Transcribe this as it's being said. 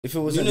If it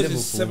was Nunes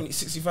Liverpool,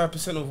 is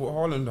 65% of what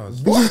Haaland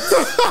does.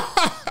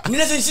 What?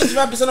 Nunes is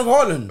 65% of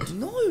Haaland.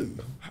 no.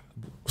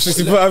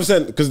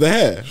 65% because the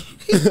hair.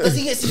 Does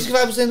he get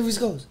 65% of his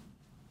goals?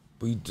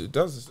 But he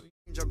does.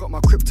 I got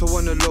my crypto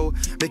on the low,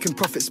 making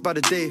profits by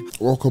the day.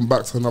 Welcome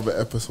back to another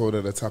episode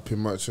of the Tapping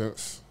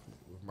Merchants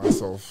with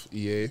myself,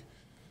 EA.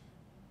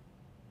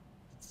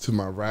 To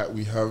my right,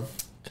 we have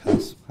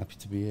Cass, happy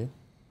to be here.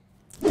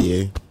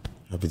 Yeah,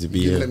 happy to be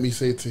you here. let me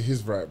say to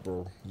his right,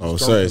 bro. Oh,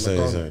 He's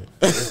sorry.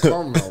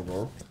 Calm now,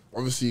 bro.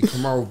 Obviously,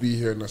 Kamal will be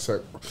here in a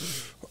sec.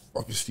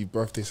 Obviously,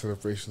 birthday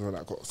celebrations and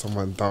that got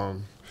someone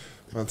down.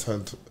 Man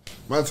turned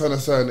a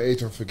certain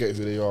age and forget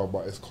who they are,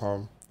 but it's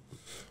calm.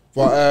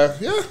 But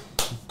yeah,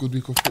 good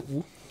week of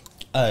football.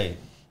 Aye,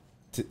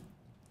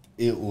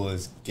 it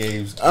was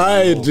games.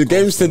 Aye, the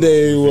games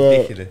today were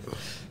ridiculous.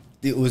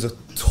 It was a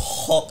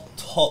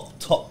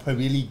top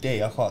Premier League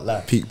day. I can't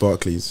lie. peak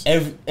Barclays.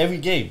 Every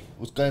game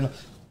was going on.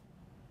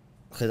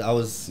 Because I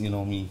was, you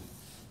know me.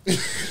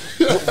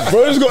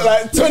 Bro's got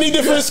like 20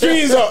 different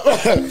screens up.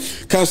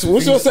 Cass,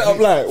 what's your setup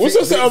like? What's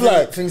your setup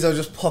like? Things are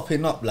just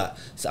popping up. Like,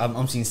 so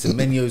I'm seeing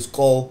Semenyo's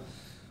goal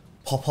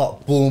pop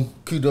up, boom.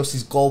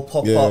 Kudus' goal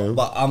pop up.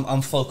 But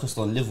I'm focused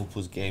on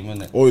Liverpool's game,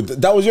 innit? Oh,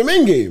 that was your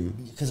main game?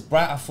 Because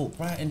I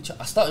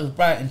started with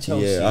Brighton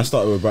Chelsea. Yeah, I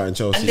started with Brighton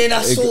Chelsea. And then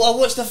I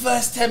watched the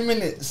first 10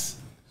 minutes.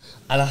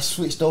 And I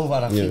switched over,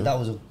 and I think that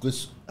was a good.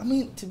 I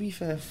mean, to be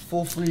fair,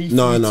 4-3.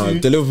 No,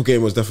 the Liverpool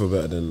game was definitely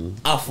better than.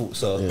 I thought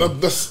so. Yeah.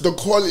 The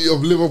quality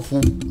of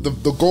Liverpool,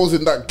 the goals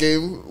in that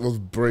game was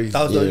brave.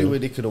 That was the only way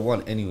they could have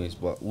won, anyways.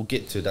 But we'll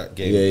get to that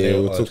game. Yeah,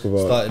 we'll talk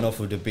about. Starting off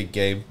with the big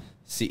game.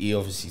 City,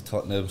 obviously,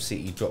 Tottenham.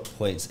 City dropped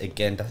points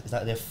again. Is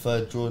that their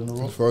third draw in a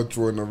row? Third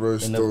draw in a row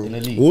still. In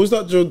the league. What was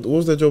that job? What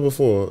was their job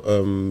before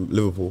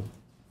Liverpool?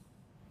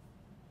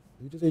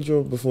 Who did they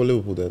draw before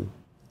Liverpool then?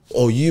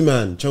 Oh, you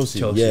man, Chelsea.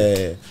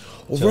 Yeah.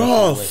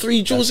 Oh,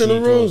 3 draws in a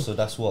row. So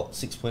that's what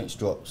 6 points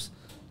drop.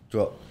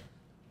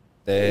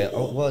 They're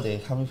what are they?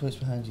 How many points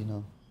behind you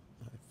now?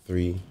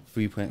 3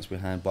 points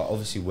behind. But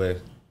obviously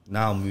we're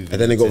now moving.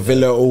 And then they got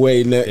Villa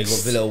away next. They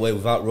got Villa away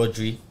without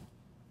Rodri.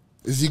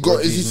 Is he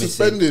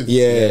suspended?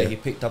 Yeah. He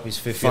picked up his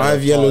 5th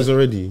 5 yellows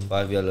already.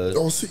 5 yellows.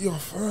 Oh, City are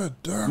third.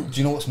 Damn.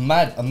 Do you know what's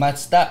mad? A mad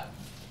stat.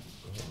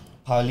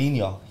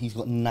 Paulinho, he's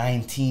got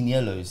 19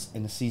 yellows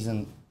in the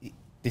season.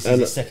 This is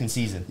his second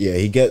season. Yeah,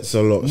 he gets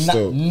a lot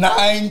still.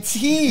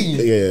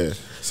 19. Yeah.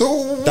 So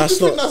what do you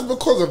think that's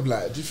because of,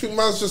 like? Do you think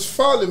man's just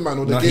fouling, man,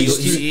 or the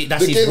game's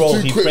that's his role.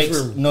 He breaks.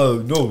 for him?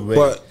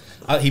 No,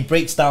 but he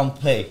breaks down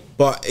play.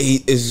 But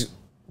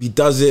he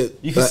does it.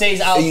 You can say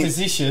he's out of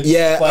position.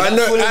 Yeah, but I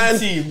know,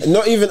 and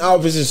not even out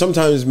of position.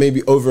 Sometimes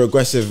maybe over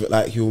aggressive.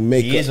 Like he'll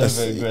make. He is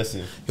over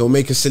aggressive. He'll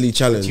make a silly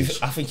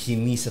challenge. I think he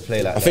needs to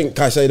play like that. I think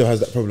Caicedo has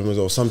that problem as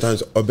well.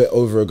 Sometimes a bit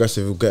over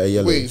aggressive, he'll get a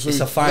yellow. Wait, so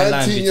it's a fine 19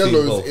 line between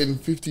yellows both. in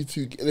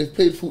 52. And they've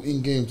played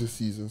 14 games this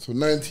season, so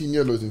 19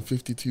 yellows in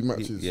 52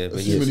 matches. Yeah, but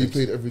assuming he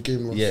played every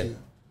game last year.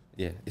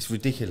 Yeah, it's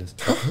ridiculous.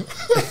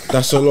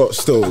 That's a lot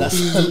still. That's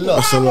a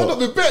lot. I'm not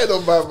be better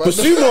than man.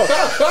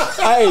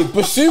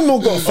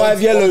 Basuma got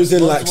 5 yellows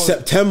in like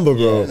September,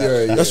 bro.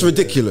 That's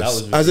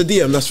ridiculous. As a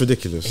DM, that's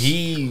ridiculous.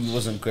 He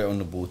wasn't great on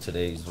the ball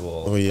today as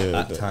well. Oh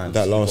yeah, at times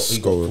that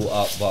last goal. He got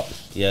caught up,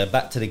 but yeah,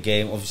 back to the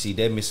game. Obviously,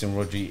 they're missing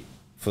Rodri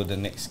for the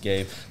next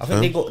game. I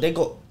think they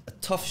got a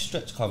tough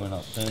stretch coming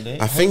up, don't they?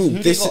 I think who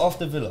this they got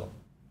after Villa.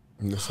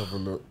 Let's have a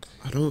look.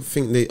 I don't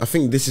think I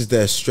think this is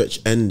their stretch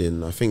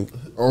ending. I think.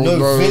 Oh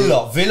no,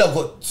 Villa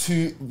got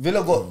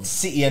Villa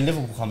City and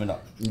Liverpool coming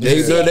up.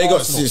 They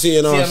got City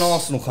and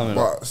Arsenal coming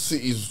up. But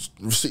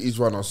City's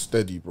run are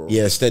steady, bro.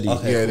 Yeah, steady.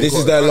 Okay. Yeah, this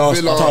is their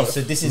last tough.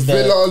 So this is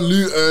Villa,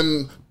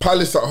 Luton,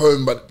 Palace at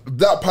home, but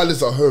that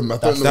Palace at home, I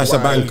don't know. That's why.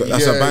 a banker.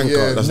 That's a banker.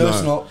 Yeah. That's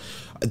It's not.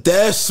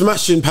 They're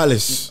smashing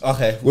Palace.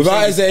 Okay.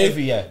 Without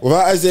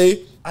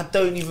Eze. I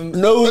don't even.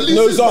 No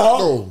Zaha.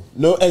 though.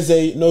 No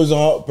Eze. No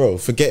Zaha, bro.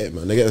 Forget it,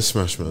 man. They're getting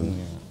smashed,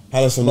 man.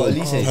 Palace are not.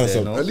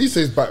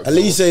 Elise's back.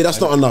 Elise,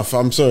 that's not enough.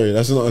 I'm sorry.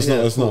 That's not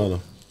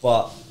enough.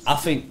 But I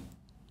think.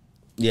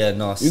 Yeah,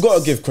 no. You got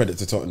to give credit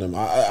to Tottenham.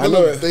 I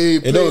know they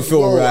don't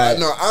feel right.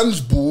 No,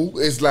 Ange Ball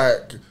is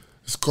like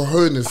it's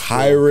cojones.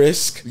 High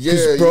risk.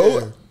 Yeah,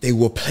 bro. They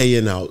were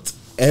playing out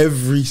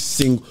every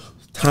single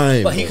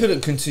time. But he couldn't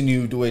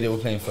continue the way they were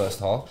playing first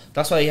half.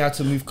 That's why he had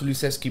to move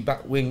Kulusevski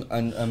back wing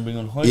and bring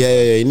on Højbjerg.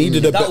 Yeah. He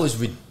needed that was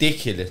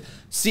ridiculous.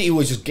 City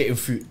was just getting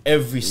through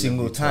every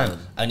single time.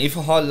 And if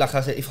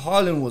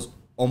Haaland was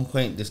on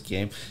point this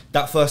game,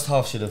 that first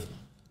half should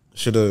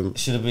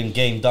have been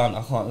game done.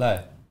 I can't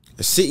lie.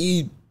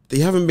 City, they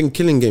haven't been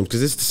killing games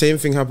because it's the same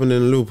thing happened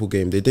in the Liverpool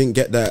game. They didn't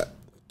get that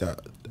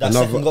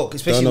second goal,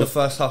 especially in the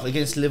first half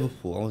against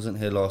Liverpool. I wasn't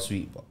here last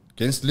week, but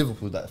against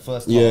Liverpool, that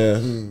first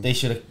half, they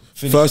should have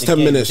finished first 10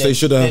 minutes. They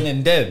should have then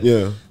and then.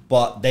 Yeah,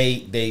 but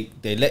they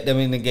let them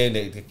in the game.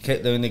 They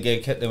kept them in the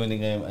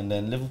game, and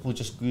then Liverpool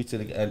just grew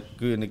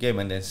in the game.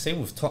 And then same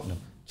with Tottenham.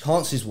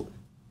 Chances were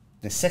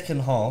The second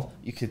half,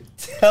 you could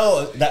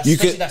tell that, You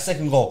especially could- that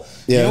second goal.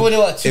 Yeah. You know when they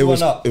were at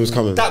 2-1 up? It was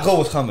coming. That goal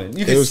was coming.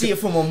 You could see it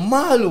from a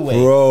mile away.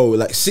 Bro,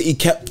 like City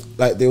kept,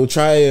 like they will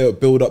try to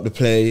build up the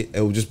play,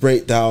 it will just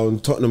break down,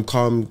 Tottenham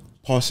come,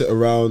 pass it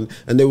around,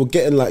 and they were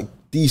getting like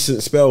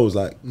decent spells,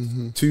 like 4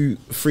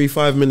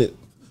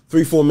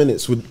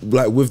 minutes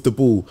with the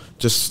ball,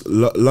 just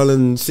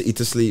lulling City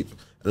to sleep,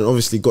 and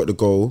obviously got the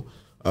goal.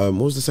 What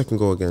was the second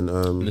goal again?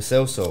 Lo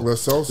Celso. Lo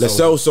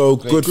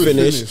Celso, good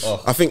finish. finish.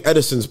 I think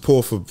Edison's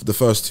poor for the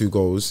first 2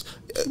 goals.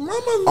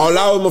 I'll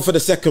allow him for the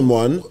second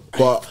one,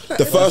 but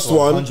the first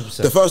one,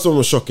 100%.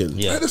 was shocking.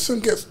 Yeah.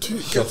 Edison gets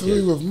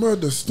away with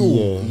murder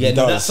still. Yeah,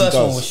 no, that first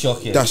one was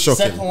shocking. That's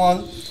shocking. Second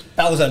one,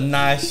 that was a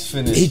nice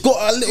finish. He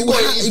got a little.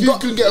 If you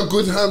can get a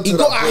good hand to he that,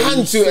 got a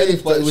hand to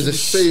it, but it was a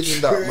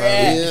saving that,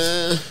 man.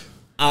 Yeah.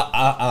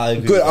 I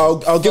agree. Good.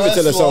 I'll give it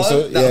to Lo First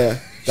Celso. one, Yeah,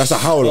 that's a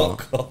howler.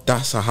 Oh,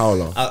 That's a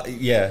howler.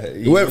 yeah.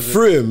 It went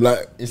through him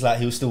like It's like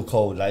he was still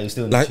cold. Like he was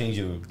still in the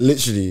changing room.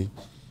 literally.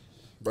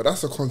 But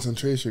that's a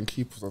concentration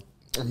keeper.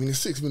 I mean, it's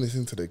 6 minutes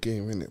into the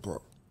game, isn't it? But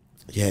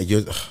Yeah,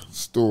 you're.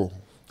 still,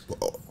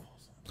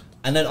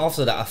 And then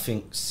after that, I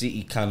think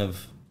City kind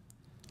of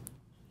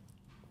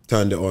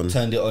Turned it on.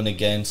 turned it on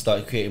again,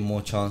 started creating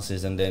more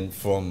chances, and then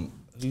from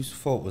whose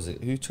fault was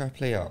it? Who tried to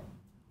play out?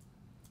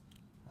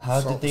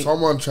 How did they?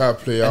 someone tried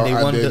to play out,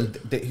 And and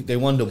they then they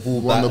won the ball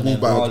won back. the and ball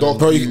then back. Haaland- Dog-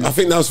 Bro, I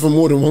think that was for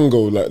more than one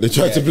goal. Like they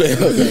tried to play. Yeah.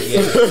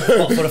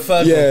 But for the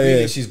third Yeah, goal, yeah.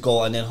 Grealish's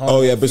goal, and then Haaland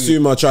Oh yeah, threw-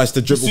 Basuma tries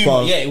to dribble Basuma,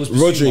 past. yeah, it was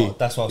Basuma. Rodri.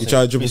 That's what I was He saying.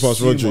 tried to dribble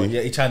past Basuma, Rodri.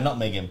 Yeah, he tried to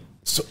nutmeg him.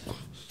 So,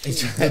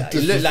 It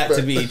looked like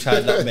to me he tried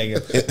to nutmeg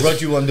him.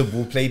 Rodri won the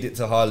ball, played it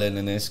to Haaland,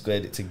 and then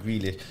squared it to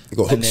Grealish. he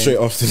got And hooked then- straight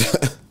after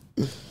that.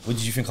 What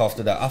did you think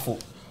after that? I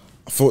thought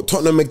For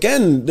Tottenham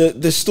again,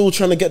 they're still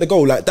trying to get the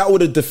goal. Like that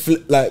would have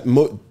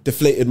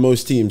deflated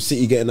most teams.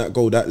 City getting that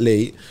goal that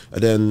late,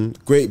 and then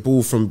great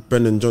ball from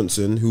Brendan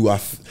Johnson, who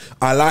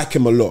I like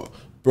him a lot,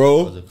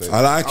 bro. I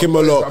like him a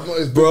I'm lot, not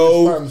his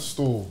bro. biggest fan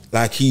still.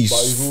 Like he's But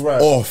he's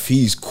alright. off,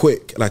 he's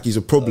quick, like he's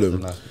a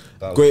problem. That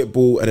was- Great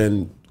ball, and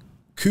then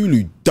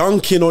Kulu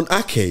dunking on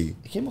Ake.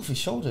 he came off his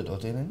shoulder though,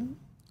 didn't he?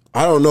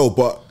 I don't know,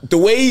 but the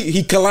way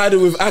he collided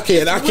with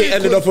Ake and Ake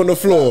ended up on the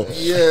floor,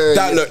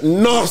 that looked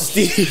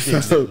nasty.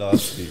 That did look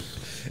nasty.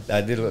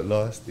 That did look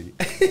nasty.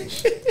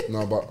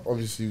 No, but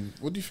obviously,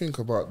 what do you think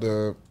about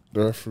the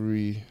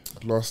referee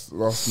last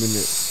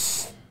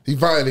minute? He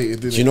violated,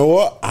 didn't Do you know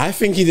what? I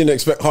think he didn't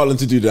expect Haaland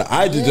to do that.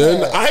 I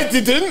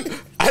didn't.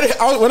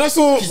 When I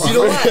saw, Do you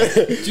know what?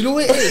 Do you know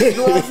what it is? Do you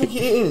know what I think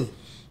it is?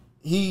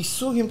 He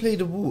saw him play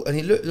the ball, and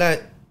it looked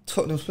like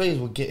Tottenham's players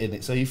were getting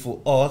it, so he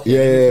thought, "Oh,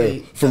 okay."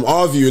 yeah. From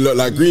our view, it looked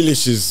like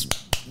Grealish is.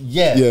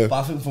 Yeah, but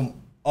I think from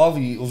our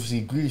view,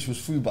 obviously Grealish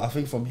was through, but I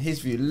think from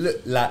his view, it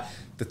looked like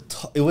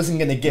it wasn't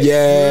gonna get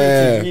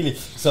Yeah. through to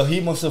Grealish. So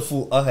he must have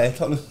thought, okay,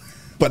 Tottenham.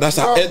 But that's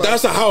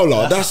a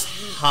howler. That's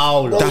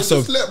howler. That's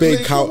Just a let big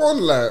play cow- go on,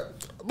 like,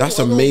 That's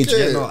I a don't major-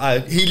 care. Yeah, no,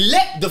 he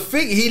let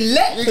play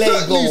Exactly,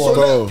 go so on.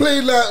 Bro. let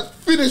play like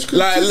finish.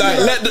 like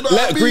continue, let you know what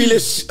let I mean?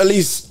 Grealish at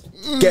least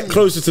get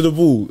closer to the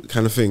ball,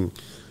 kind of thing.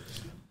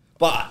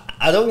 But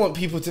I don't want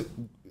people to.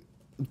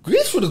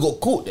 Grealish would have got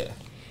caught there.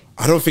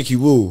 I don't think he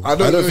will. I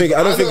don't think.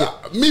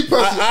 Me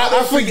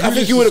personally, I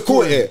think he would have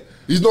caught it.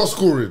 He's not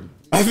scoring.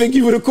 I think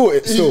he would have caught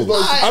it still.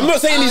 not- I'm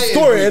not saying he's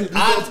scoring.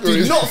 I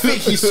do not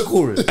think he's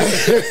scoring.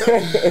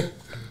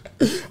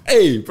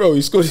 Hey, bro,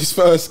 he scored his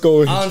first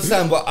goal. I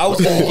understand, but I was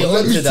going to get let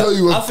onto me tell that.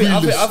 you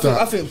a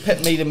I think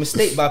Pep made a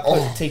mistake by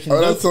taking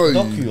I'll tell you.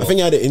 Doku I off. think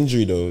he had an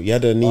injury though. He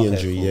had a knee Okay,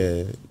 injury. cool.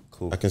 Yeah,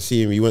 Cool. I can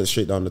see him. He went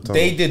straight down the tunnel.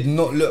 They did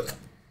not look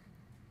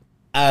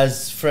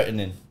as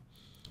threatening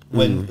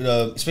when,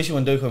 especially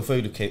when Doku and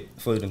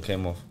Foden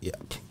came off. Yeah,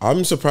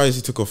 I'm surprised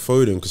he took off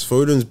Foden because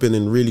Foden's been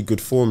in really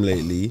good form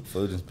lately.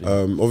 Foden's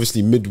been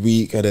Obviously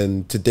midweek and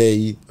then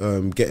today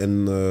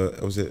getting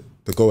was it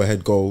the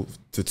go-ahead goal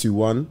to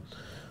 2-1.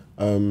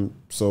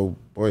 So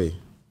boy,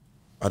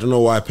 I don't know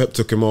why Pep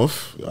took him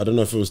off. I don't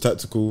know if it was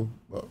tactical,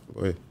 but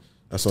boy,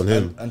 that's on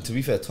him. And to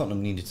be fair,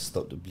 Tottenham needed to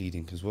stop the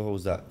bleeding because what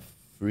was that?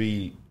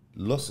 3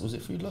 losses? Was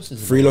it 3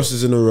 losses? 3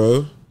 losses in a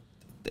row.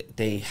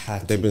 They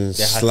had. They've been they had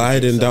to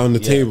sliding get down the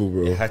table,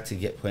 bro. They had to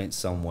get points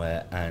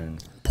somewhere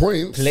and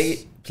Points.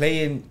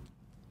 playing.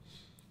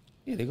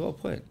 Yeah, they got a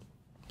point.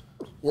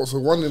 What's a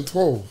 1 in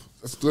 12?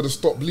 That's going to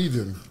stop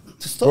bleeding.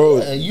 To stop Bro,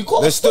 it, you got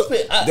to they're stop still-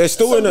 it. At they're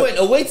still some in a- point,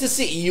 away to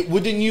City. You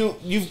would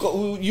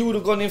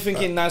have gone in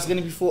thinking now it's going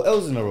to be 4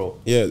 L's in a row.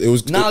 Yeah, it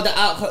was Now the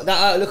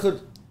outlook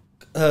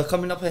of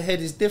coming up ahead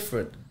is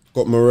different.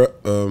 got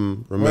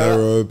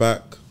Romero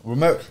back.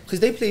 Romero, because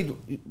they played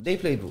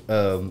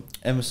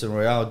Emerson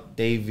Royale,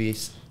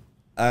 Davies,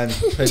 and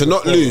To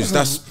not lose,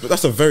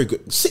 that's a very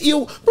good City,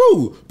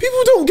 bro. People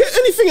don't get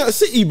anything at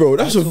City, bro.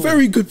 That's a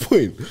very good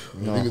point.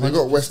 They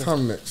got West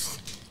Ham next.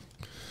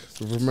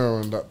 So Romero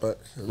and that back.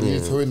 We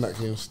need to win that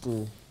game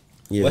still.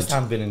 Yeah, West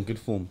Ham been in good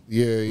form.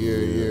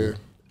 Yeah.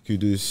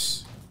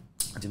 Kudus,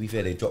 To be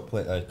fair, they dropped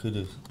point. Could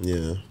have.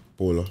 yeah,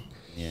 baller,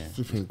 Yeah.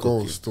 Flipping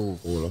goals still.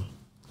 baller.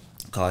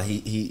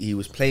 He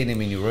was playing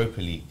him in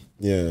Europa League.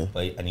 Yeah.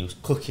 And he was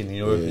cooking in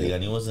Europa League,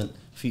 and he wasn't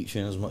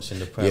featuring as much in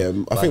the Prem. Yeah,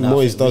 I But think now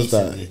Moyes does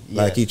recently, that.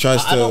 Like he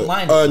tries I don't to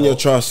mind earn it, your though.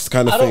 trust,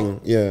 kind of I thing.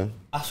 don't- Yeah.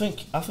 I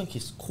think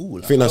it's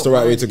cool. I think that's the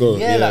right way to go.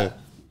 Yeah, Yeah. like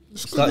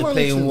started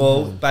playing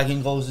well,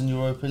 bagging goals in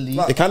Europa League.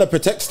 It kind of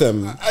protects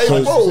them. Hey,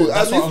 bro,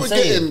 That's and what you I'm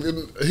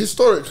forgetting,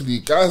 historically,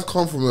 guys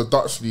come from the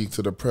Dutch league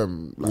to the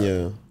Prem. Like,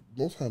 Yeah.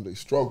 most time they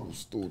struggle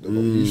still. They're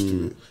not used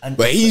to it. And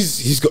But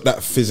he's got that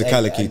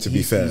physicality, and to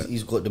be fair.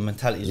 he's got the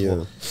mentality as Yeah.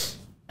 well.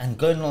 And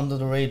going under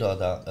the radar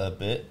that a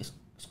bit, it's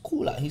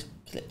cool. Like he's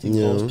collecting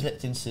Yeah. goals,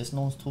 collecting assists.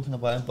 No one's talking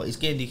about him, but he's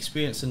getting the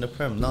experience in the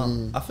Prem. Now,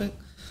 I think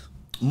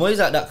Moyes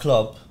at that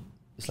club,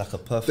 it's like a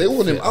perfect. They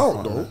want him fit, out I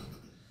can't though. lie.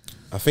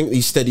 I think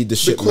he steadied the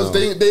ship Because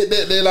now.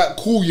 they're like,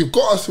 cool, you've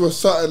got us to a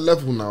certain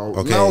level now.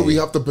 Okay. Now we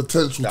have the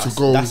potential to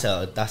go. That's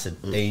a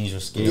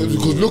dangerous game.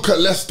 Because look at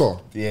Leicester.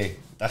 Yeah,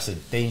 that's a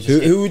dangerous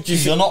game. Who would you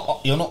If you're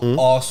not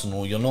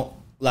Arsenal, you're not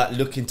like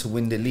looking to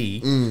win the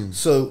league.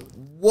 So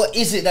what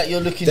is it that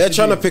you're looking They're to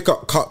trying do? to pick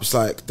up cups.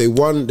 Like they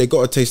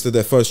got a taste of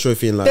their first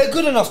trophy in like. They're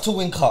good enough to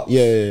win cups.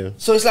 Yeah.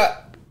 So it's like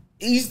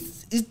he's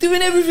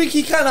doing everything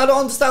he can. I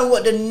don't understand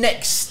what the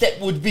next step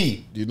would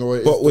be. You know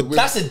what? But with-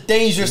 That's a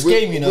dangerous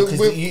game, you know, because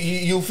with-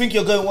 you think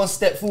you're going one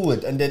step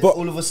forward, and then But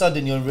all of a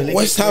sudden you're in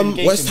relegation.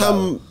 West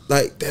Ham,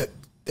 like they're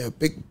a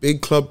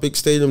big club, big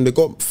stadium. They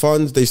got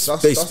funds. They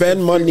that's spend the thing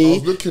I money.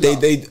 was looking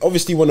at. They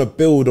obviously want to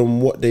build on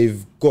what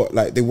they've got.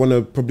 Like they want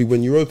to probably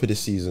win Europa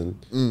this season.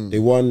 They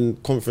won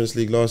Conference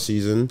League last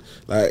season.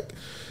 Like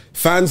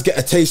fans get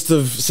a taste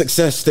of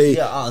success.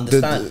 Yeah, I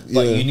understand,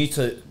 but yeah. you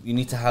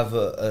need to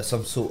have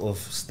some sort of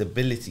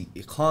stability.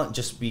 It can't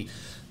just be.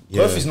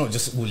 Growth is not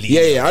just all league.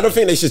 Yeah. I don't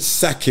think they should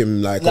sack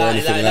him or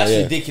anything. That's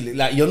yeah. ridiculous.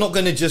 Like you're not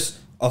gonna just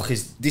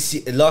because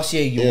last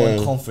year you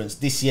won conference.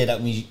 This year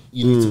that means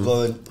you need to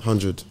go and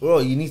 100. bro.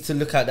 You need to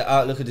look at the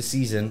outlook of the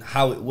season,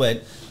 how it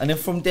went, and then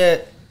from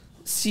there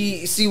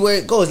see where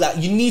it goes. Like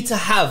you need to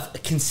have a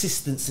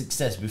consistent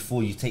success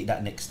before you take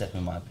that next step.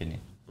 In my opinion.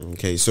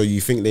 Okay, so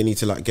you think they need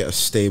to like get a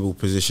stable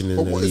position in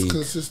But the what is league?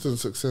 consistent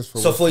success for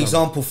So West for Ham?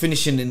 example,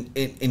 finishing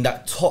in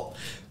that top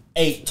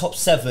 8, top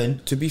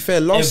 7. To be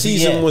fair, last every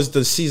season year. was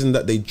the season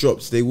that they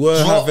dropped. They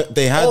were Dropped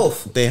they had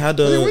off. a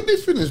when they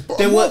finished, but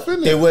They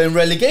were in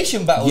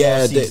relegation battle Yeah,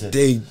 last they-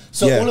 season.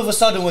 So yeah. all of a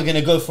sudden we're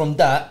gonna go from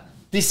that.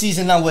 This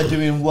season now we're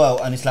doing well,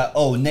 and it's like,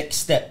 oh, next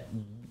step.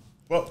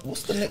 Bro,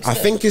 what's the next I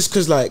step? think it's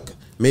because like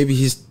maybe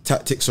his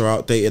tactics are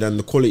outdated and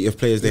the quality of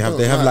players they have.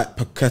 They have like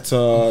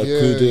Paqueta,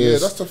 Kudus. Yeah,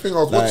 that's the thing.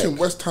 I was like- watching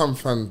West Ham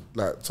fan,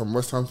 like some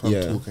West Ham fan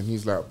Yeah. talk, and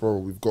he's like, "Bro,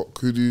 we've got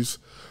Kudus,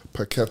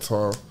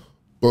 Paqueta,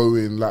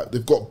 Bowen. Like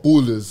they've got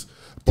ballers,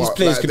 These but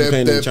players like, could be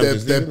playing in the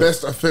Champions their League, innit?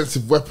 best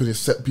offensive weapon is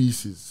set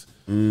pieces.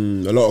 A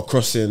lot of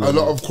crossing. A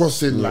lot of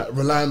crossing, like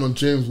relying on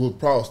James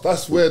Ward-Prowse.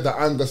 That's where the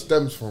anger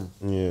stems from.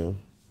 Yeah,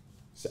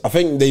 I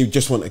think they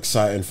just want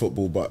exciting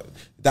football, but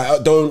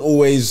that don't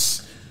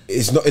always.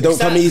 It's not. It don't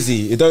come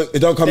easy. It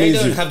don't come they easy.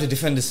 don't have the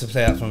defenders to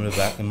play out from the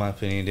back, in my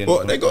opinion.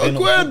 But they got a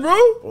grand, bro.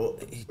 Bro,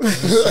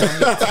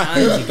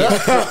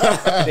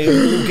 they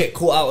all get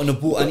caught out on the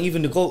ball, and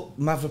even the goal,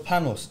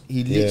 Mavropanos,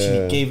 he literally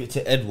Yeah. gave it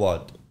to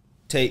Edward.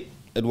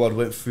 Edward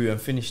went through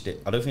and finished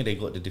it. I don't think they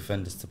got the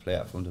defenders to play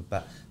out from the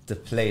back to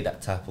play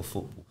that type of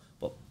football.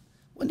 But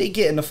when they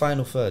get in the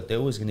final third, they're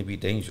always going to be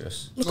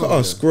dangerous. Look at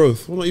us,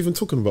 growth. We're not even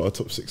talking about a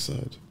top 6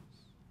 side.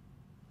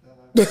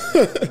 Wait,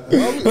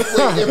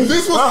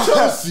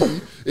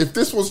 if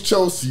this was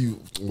Chelsea,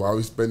 why are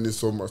we spending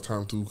so much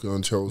time talking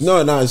on Chelsea?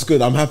 No, it's good.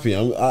 I'm happy.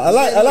 I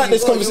like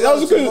this conversation. That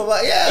was good.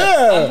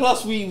 And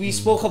plus, we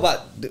spoke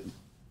about the,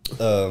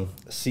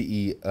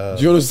 City. Do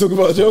you want to talk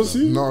about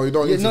Chelsea? No, you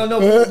don't. Yeah, need to- no.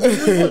 We'll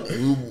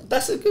move on.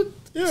 That's a good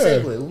Yeah.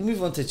 segue. We'll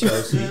move on to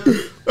Chelsea.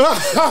 3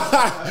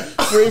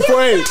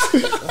 points.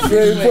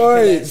 3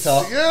 points.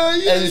 Yeah,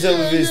 Enzo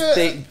with his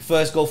yeah.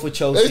 first goal for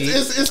Chelsea.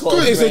 It's Got good.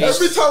 a brace.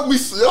 Every time we I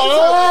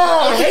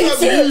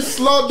hate it. you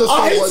slander I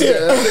someone, hate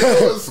it. yeah, they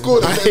go and score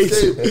the I next hate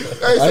game. it.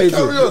 Hey, I so hate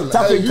carry it. on.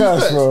 Tapping who's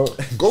curse, next? bro.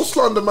 Go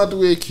slander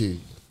Madueke.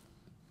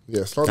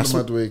 Yeah, slander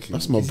Madueke.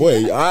 That's my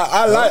boy.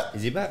 I like.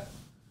 Is he back?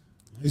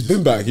 He's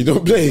been back. He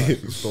don't play.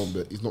 He's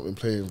not been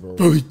playing, bro.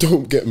 Bro, he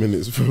don't get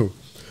minutes, bro.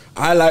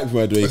 I like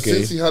But since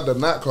Madueke. he had the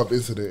nightclub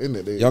incident,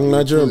 innit? Young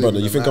Nigerian brother.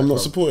 You think I'm not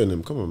supporting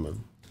him? Come on,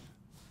 man.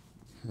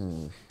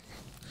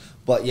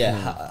 But yeah,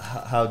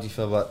 how do you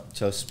feel about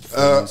Chelsea?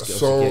 Performance? Getting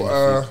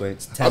so, 3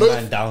 points, I 10 don't-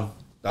 man down.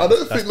 I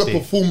don't think the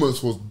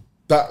performance was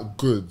that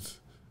good.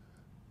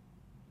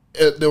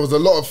 There was a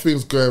lot of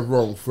things going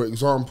wrong. For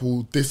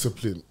example,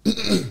 discipline.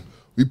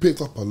 We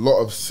picked up a lot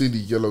of silly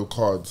yellow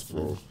cards,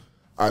 bro.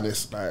 And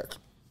it's like,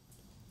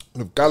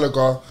 if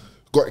Gallagher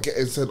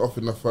getting sent off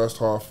in the first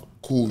half,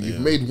 cool.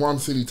 You've made one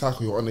silly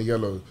tackle, you're on a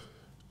yellow.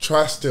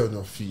 Try stay on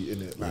your feet,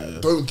 innit?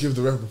 Like, don't give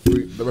the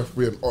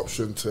referee an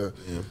option to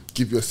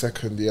give you a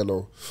second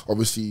yellow.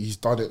 Obviously, he's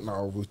done it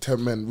now with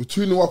 10 men. We're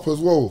 2-0 up as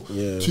well.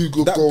 Yeah. 2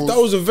 good that, goals. That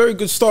was a very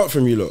good start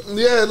from you, look.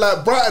 Yeah,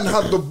 like Brighton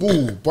had the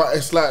ball, but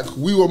it's like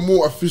we were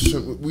more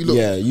efficient. We looked.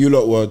 Yeah, you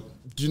lot were.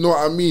 Do you know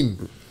what I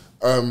mean?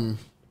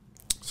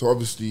 So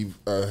obviously,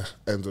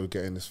 Enzo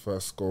getting his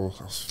first goal.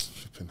 I was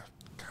flipping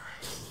that guy.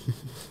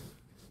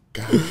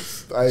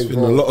 It's been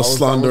a lot of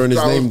slander in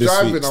his name this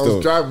week I still.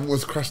 was driving,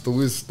 was crashed the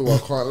whiz still, I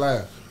can't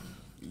lie.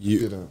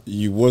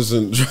 You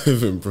wasn't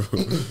driving, bro.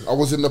 I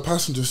was in the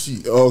passenger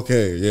seat.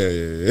 Okay,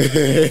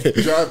 yeah.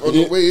 Drive on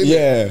the way in.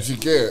 Yeah. You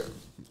get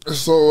it.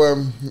 So,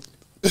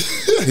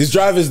 his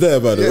driver's there,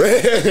 by the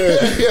way.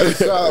 yeah,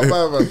 shout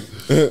out,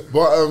 man.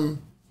 But,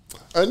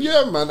 and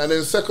yeah, man, and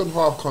then second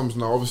half comes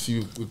now.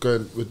 Obviously,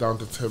 we're down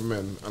to 10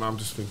 men, and I'm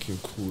just thinking,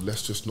 cool,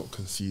 let's just not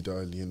concede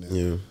early, innit?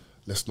 Yeah.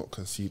 Let's not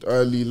concede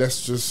early.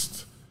 Let's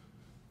just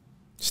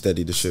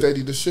Steady the ship.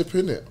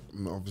 innit?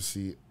 And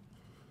obviously,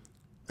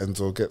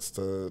 Enzo gets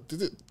how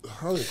did it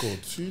go?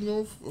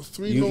 2-0 or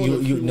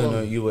 3-0?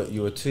 No, you were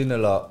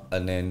 2-0 up,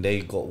 and then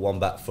they got one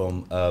back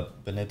from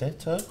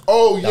Benedetto.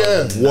 Oh That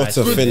yeah, was What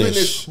a good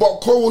finish.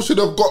 But Cole should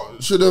have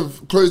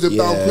closed it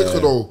down Yeah. quicker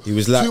though. He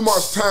was too lax.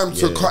 much time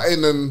to Yeah. cut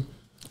in and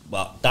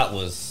But that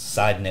was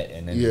side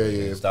netting. And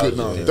yeah, that good was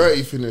now. it.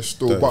 Dirty finish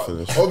still, Dirty but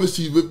finish.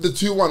 obviously with the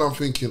 2-1, I'm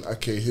thinking,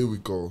 okay, here we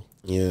go.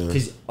 Yeah.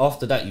 Because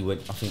after that, you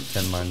went, I think,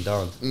 10 man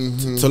down.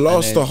 To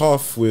last And the then-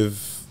 half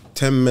with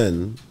 10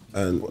 men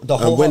and The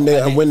whole win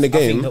half, win the I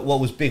think game. that what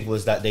was big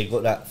was that they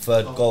got that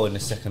third goal in the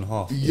second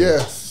half.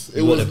 Yes,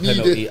 it You got was a needed.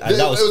 penalty, and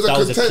that was a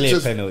clear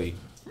contentious- penalty.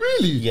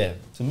 Really? Yeah,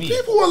 to me.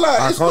 People were like,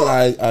 I it's can't not,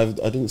 lie,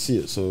 I didn't see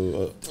it,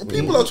 so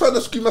people are trying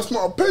to scream that's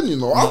not a pen, you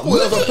know. I thought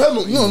it was a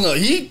penalty. No,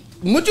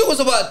 Mujo was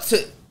about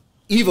to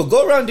either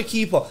go around the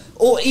keeper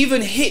or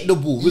even hit the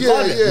ball.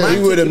 Regardless, yeah. man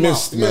he would have took him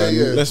missed, out. man.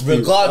 Yeah. Let's be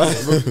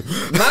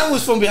Regardless, man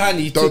was from behind.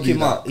 He Don't took do him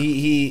that. out.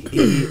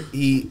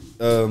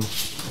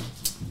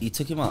 He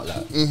took him out.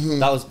 Like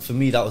that was for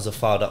me. That was a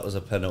foul. That was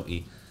a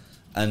penalty.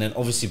 And then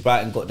obviously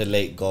Brighton got the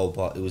late goal,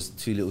 but it was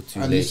too little,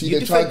 too And late. you see,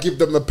 they tried to give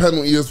them the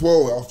penalty as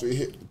well after it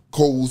hit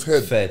Cole's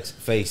head.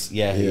 face.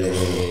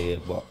 Yeah.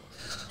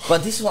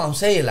 But this is what I'm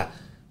saying. Like,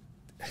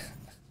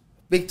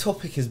 big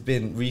topic has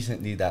been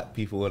recently that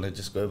people want to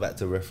just go back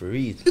to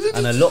referees,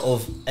 and a lot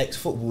of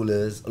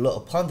ex-footballers, a lot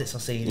of pundits are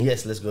saying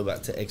yes, let's go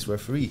back to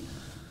ex-referee.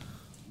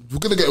 We're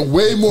gonna get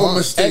way more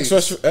mistakes.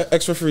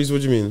 Ex-referees,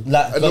 what do you mean?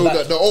 Like, I go know back,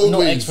 that the old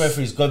not ways.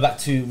 ex-referees, go back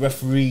to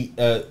referee,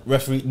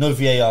 no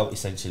VAR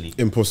essentially.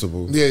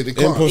 Impossible. Yeah, they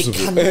can't. Impossible.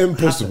 It cannot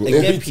Impossible. happen.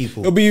 Again,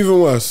 people. It'll be even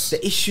worse.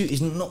 The issue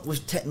is not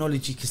with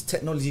technology, because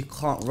technology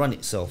can't run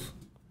itself.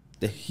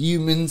 The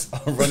humans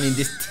are running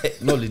this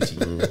technology.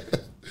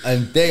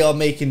 And they are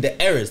making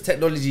the errors.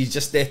 Technology is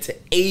just there to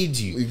aid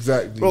you.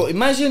 Exactly. Bro,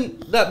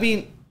 imagine that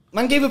being...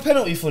 Man gave a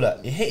penalty for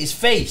that. It hit his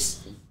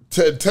face.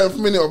 10th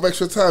minute of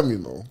extra time, you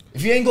know.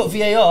 If you ain't got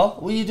VAR,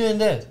 what are you doing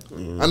there?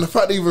 And the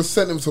fact they even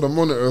sent him to the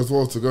monitor as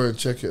well to go and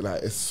check it,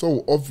 like, it's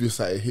so obvious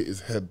that it hit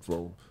his head,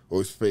 bro, or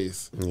his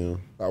face. Yeah.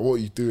 Like, what are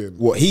you doing?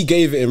 What, he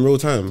gave it in real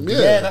time?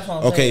 Yeah. That's what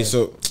I'm Okay,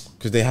 saying. so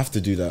because they have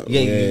to do that.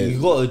 Yeah, you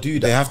got to do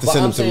that. They have to But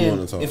send I'm him to the saying,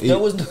 monitor. If there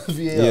was no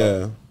VAR...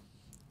 Yeah.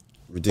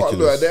 But Ridiculous.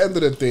 look, at the end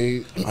of the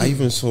day, I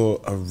even saw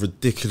a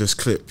ridiculous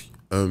clip.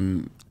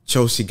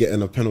 Chelsea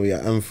getting a penalty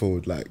at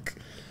Anfield. Like,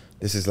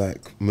 this is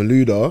like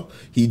Malouda.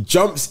 He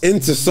jumps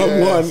into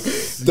someone.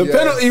 The yes,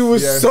 penalty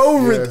was yes,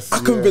 so yes, I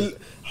couldn't believe.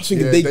 I was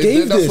thinking yeah, they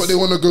gave that's this. what they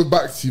want to go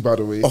back to, by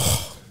the way.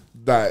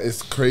 That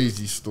is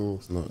crazy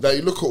still. Like,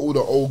 you look at all the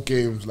old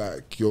games,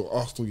 like your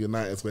Arsenal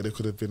United, where they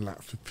could have been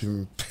like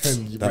flipping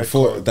 10 red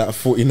cards. that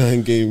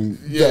 49 game.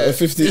 Yeah, that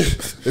 50.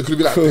 There could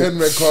be like 10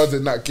 red cards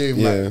in that game.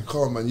 Yeah. Like,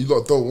 come on, man, you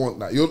lot don't want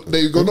that.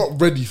 You're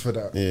not ready for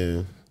that.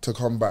 Yeah. To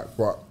come back.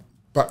 But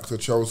back to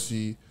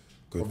Chelsea,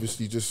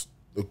 obviously just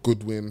a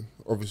good win.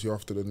 Obviously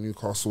after the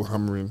Newcastle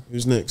hammering.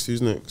 Who's next?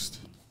 It's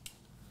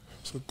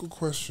a good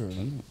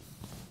question.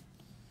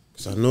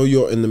 Because I know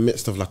you're in the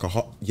midst of like a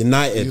hot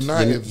United.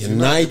 United You on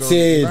got to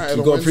Wednesday.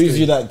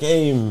 preview that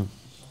game.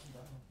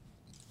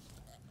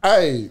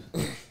 Hey,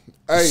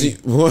 See,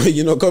 what,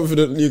 you're not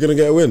confident you're gonna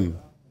get a win?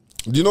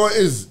 do you know what it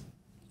is?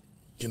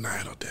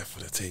 United are there for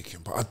the taking,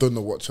 but I don't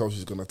know what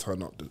Chelsea's going to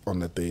turn up on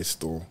the day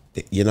still.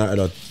 United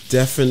are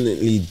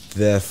definitely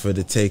there for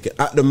the take.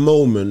 At the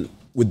moment,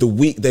 with the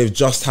week they've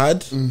just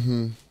had,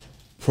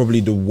 probably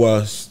the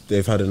worst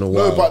they've had in a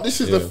while. No, but this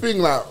is the thing,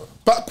 like,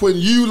 back when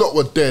you lot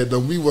were dead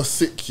and we were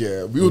sick,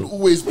 yeah, we would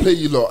always play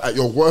you lot at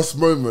your worst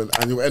moment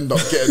and you'll end up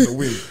getting the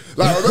win.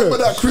 Like, remember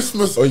that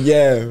Christmas? Oh,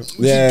 yeah.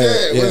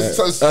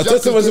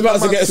 Arteta was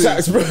about to get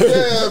sacked, bro.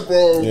 Yeah,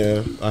 bro.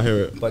 Yeah, I hear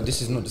it. But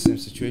this is not the same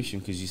situation,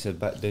 because you said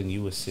back then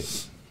you were sick.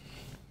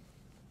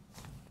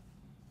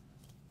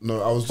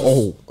 No, I was just...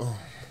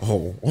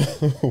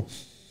 Oh.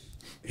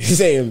 He's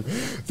saying,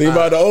 think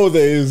about the old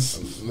days.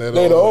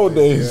 The old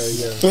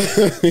days.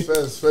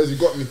 Yeah. Spurs, you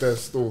got me there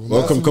still.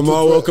 Welcome, come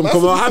on.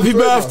 Happy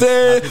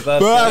birthday. Happy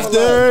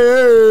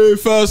birthday.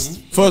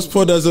 First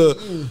pod as a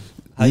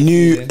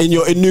you in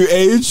your new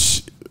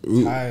age.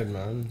 Tired,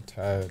 man.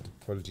 Tired.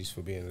 Apologies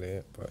for being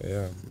late, but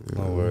yeah.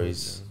 No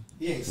worries.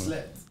 He ain't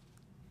slept.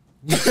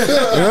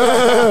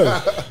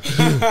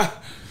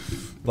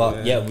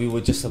 But yeah, we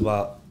were just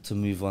about to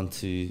move on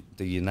to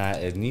the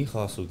United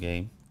Newcastle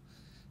game.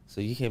 So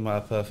you came at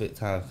a perfect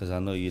time, because I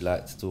know you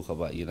like to talk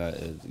about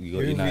United. You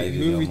got United.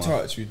 Who we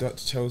touched? We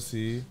touched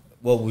Chelsea.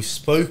 Well, we've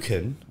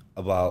spoken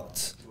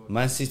about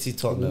Man City,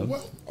 Tottenham.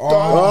 That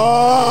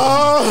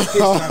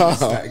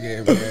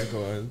game, yeah,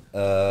 go on.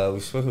 We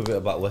spoke a bit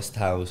about West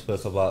Ham. We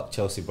spoke about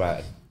Chelsea,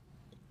 Brighton.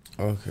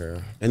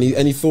 Okay.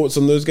 Any thoughts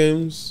on those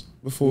games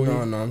before? No,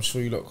 I'm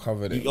sure you lot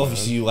covered it.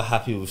 Obviously, you were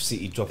happy with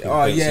City dropping. Oh,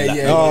 points, yeah, like-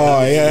 yeah.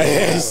 Oh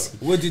yes.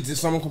 What did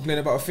someone complain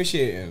about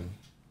officiating?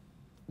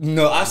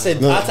 No, I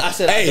said I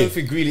Hey. don't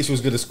think Grealish was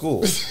going to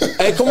score.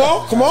 Hey, come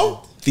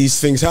on.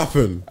 These things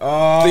happen.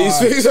 These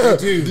things they happen.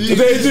 do. They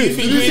do.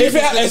 If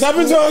it's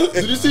happened to us,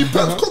 Did you see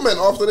Pep's comment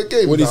after the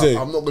game? What did he say?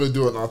 I'm not going to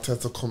do an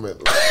Arteta comment.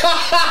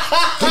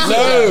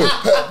 no.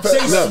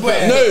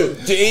 Swear. No,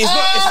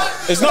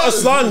 it's not a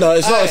slander.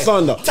 It's not a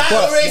slander.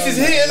 Title race is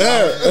here.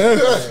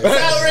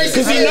 Title race Because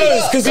is he here.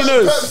 knows. Because he Pep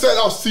knows. said,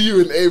 I'll see you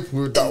in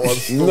April with that one.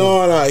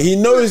 No. He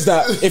knows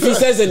that if he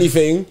says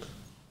anything,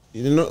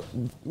 you know,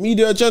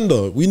 media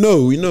agenda. We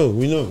know.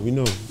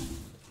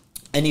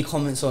 Any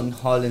comments on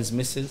Haaland's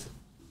misses?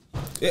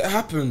 It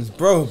happens,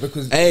 bro,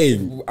 because Hey,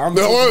 I'm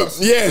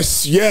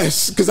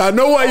yes. Because I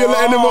know why you're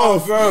letting him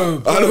off,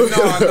 bro. I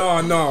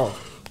know- No.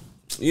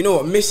 You know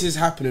what? Misses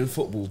happen in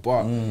football,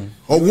 but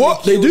Oh,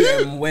 what they kill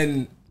do?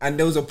 them and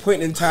there was a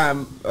point in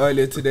time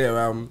earlier today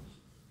around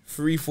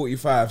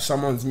 3:45.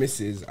 Someone's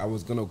misses. I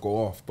was gonna go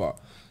off, but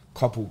a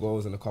couple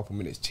goals and a couple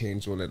minutes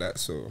changed all of that.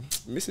 So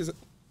misses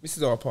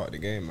are a part of the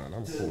game, man.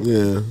 I'm cool.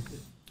 Yeah.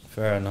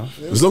 Fair enough.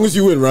 As long as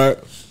you win, right?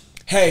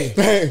 Hey,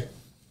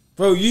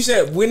 bro, you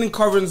said winning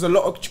covers a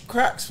lot of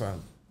cracks,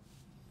 fam.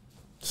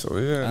 So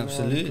yeah,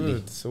 Absolutely. no, I'm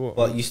good. So what?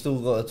 But you still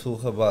got to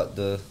talk about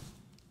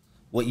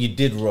what you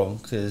did wrong,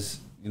 because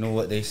you know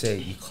what they say,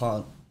 you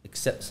can't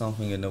accept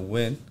something in a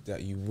win.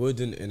 that you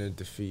wouldn't in a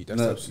defeat.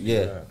 That's No, absolutely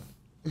yeah. right.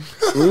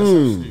 That's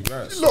absolutely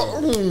right.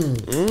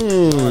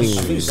 So, I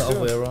think it's the other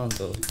way around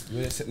though.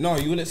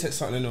 you wouldn't accept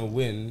something in a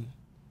win.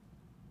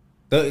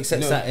 Don't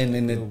accept No, something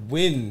in a the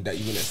win that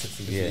you wouldn't accept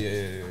in Yeah.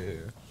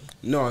 defeat.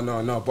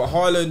 Yeah. No. But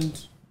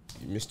Haaland,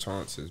 he missed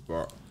chances,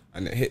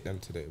 and it hit them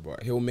today.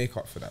 But he'll make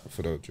up for that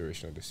for the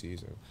duration of the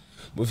season.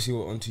 But obviously,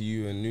 we're on to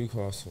you and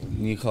Newcastle.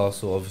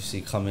 Newcastle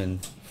obviously coming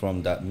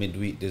from that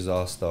midweek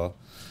disaster.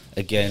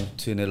 Again,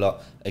 2-0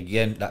 up.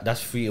 Again,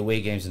 that's 3 away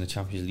games in the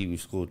Champions League. We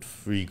scored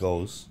 3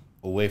 goals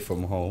away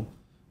from home.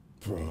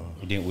 Bro,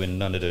 We didn't win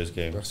none of those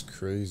games. that's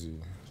crazy.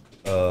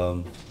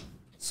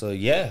 So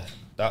yeah,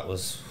 that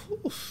was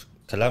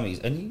calamities.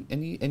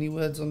 Any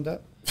words on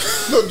that?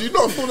 No, do you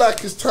not feel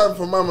like it's time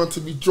for Mama to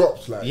be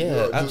dropped? Like, Yeah, you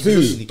know,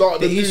 absolutely.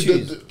 start the The new.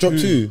 issues. Drop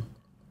 2.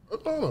 I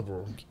don't know,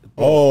 bro.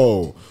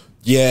 Oh.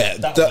 Yeah,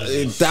 That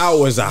that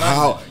was a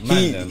how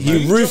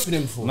he roofed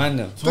him for. Man,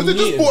 them. But they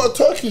just bought a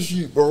Turkish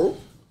youth, bro.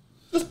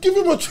 Just give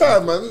him a try,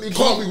 man. It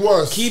can't be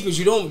worse. Keepers,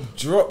 you don't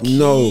drop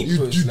No.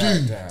 keepers You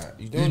like do. that.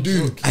 You You don't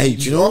do. drop Hey,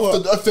 do you know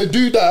what, If they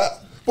do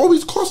that, bro,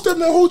 he's cost them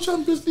their whole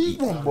Champions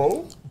League run,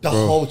 bro. The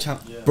whole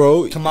champ,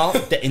 bro? come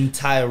out the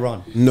entire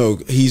run. No,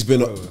 he's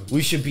been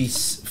We should be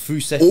through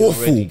second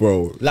Awful, already.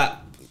 bro. Like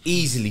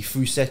easily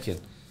through second.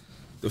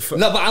 No,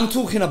 but I'm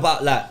talking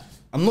about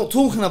I'm not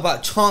talking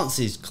about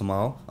chances,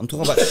 Kamal. I'm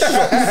talking about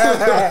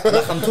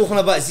shots. I'm talking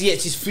about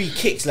Ziyech's free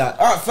kicks.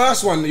 Alright,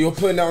 first one, you're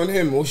putting that on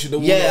him, or should the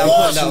Yeah,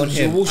 I'm putting that on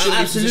him.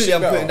 Absolutely,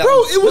 I'm putting that.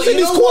 Bro, it was But in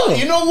you his know what? corner.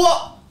 You know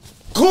what?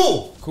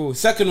 Cool.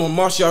 Second one,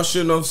 Martial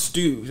shouldn't have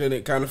stooped, and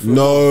it kind of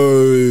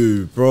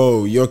No,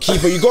 bro, your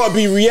keeper, you gotta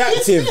be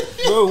reactive.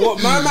 Bro,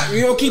 what man?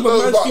 Your keeper,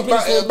 man's keeping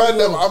his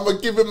Man, I'm gonna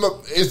give him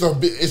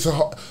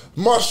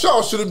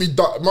Martial shouldn't be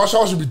done.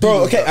 Martial should be Bro,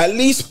 doing okay, that. at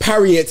least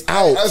parry it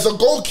out. As a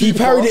goalkeeper,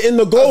 He parried it in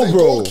the goal,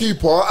 bro.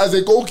 As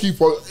a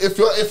goalkeeper,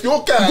 if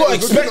your guy, You gotta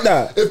expect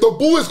that. If the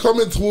ball is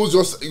coming towards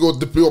your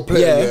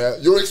player, Yeah. yeah,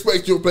 you're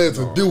expecting your player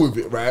to deal with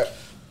it, right?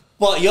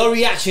 But your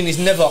reaction is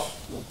never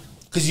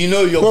because you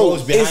know your Bro,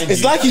 goal's behind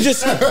it's you. like he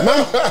just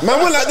man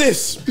went like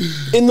this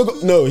in the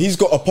no. He's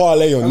got a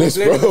parlay on this,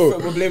 bro.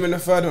 We're blaming the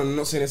third one. I'm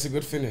not saying it's a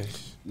good finish.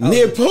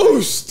 Near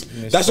post.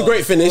 That's a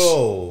great finish.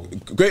 Bro.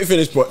 Great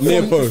finish, but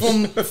near post.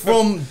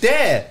 From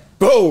there.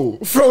 Bro,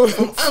 from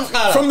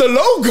Ankara. the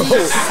logo,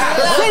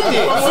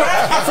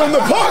 from the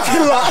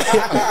parking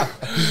lot,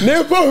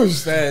 near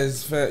post.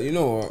 Fair. You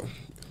know what?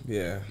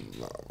 Yeah.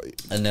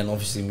 And then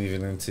obviously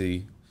moving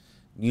into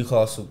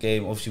Newcastle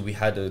game, obviously we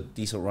had a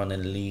decent run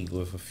in the league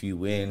with a few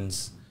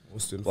wins.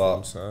 Austin But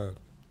from side.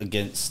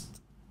 against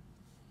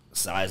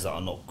sides that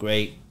are not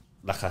great.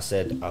 Like I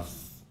said, I've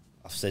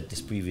said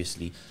this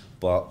previously,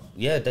 but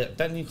yeah,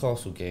 that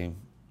Newcastle game,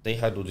 they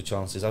had all the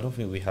chances. I don't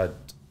think we had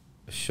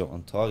a shot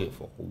on target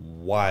for a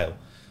while.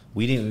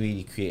 We didn't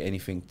really create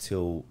anything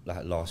till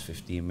like last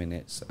 15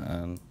 minutes,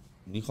 and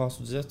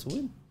Newcastle deserved to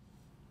win.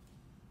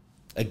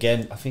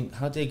 Again, I think,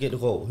 how did they get the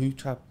goal? Who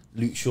trapped?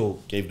 Luke Shaw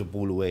gave the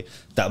ball away.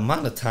 The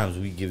amount of times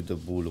we give the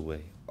ball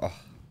away.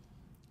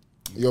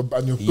 Your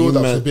build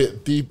up's man. a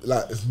bit deep,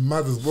 like it's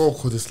mad as well,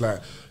 because it's like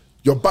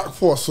your back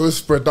four so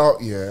spread out,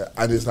 yeah,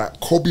 and it's like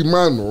Kobe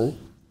Mano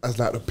as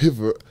like the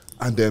pivot,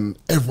 and then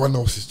everyone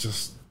else is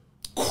just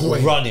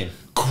Running.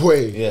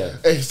 Yeah.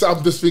 Hey, so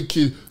I'm just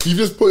thinking, you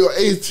just put your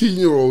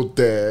 18-year-old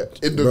there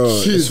in the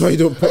Bro, chin that's why you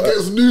don't put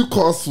against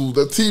Newcastle,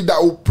 the team that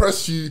will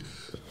press you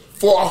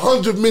for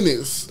 100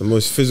 minutes. The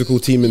most physical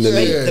team in the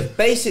league. The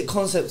basic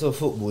concept of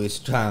football is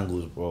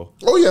triangles, bro.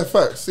 Oh yeah,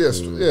 facts. Yes,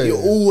 yeah. You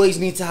always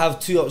need to have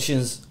two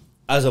options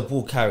as a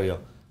ball carrier,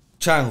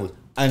 triangles,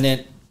 and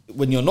then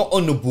when you're not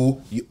on the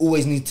ball, you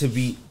always need to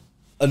be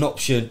an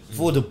option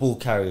for the ball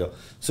carrier.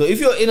 So if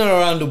you're in and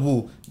around the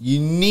ball, you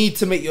need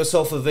to make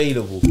yourself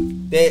available.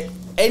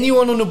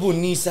 Anyone on the ball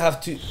needs to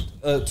have two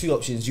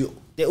options.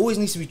 There always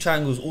needs to be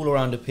triangles all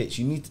around the pitch.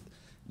 You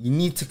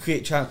need to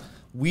create triangles.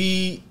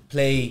 We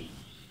play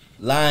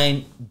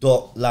line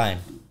dot line.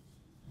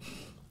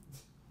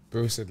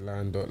 Bro said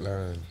line dot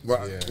line.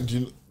 But Yeah.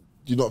 do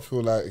you not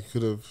feel like it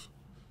could have?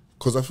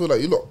 Because I feel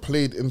like you lot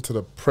played into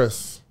the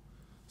press.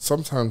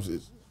 Sometimes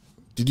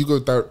did you go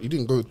direct? You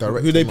didn't go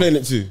direct. Who they playing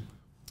it to?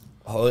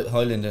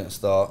 Hoyland didn't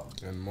start.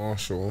 And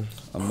Marshall.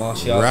 And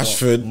Martial.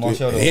 Rashford.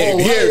 Martial. He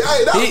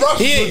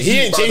Rashford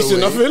ain't chasing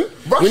nothing.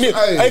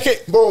 Okay,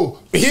 bro.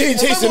 He ain't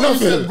chasing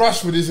nothing.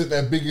 Rashford isn't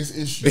their biggest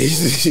issue.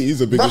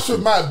 He's a big Rashford issue.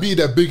 might be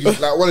their biggest,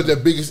 like one of their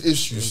biggest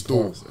issues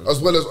still, as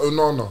well as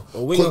Onana.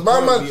 winger Because my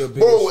can't be a man,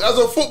 big bro, issue. as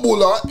a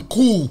footballer,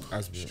 cool.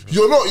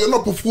 You're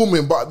not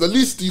performing, but the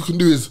least you can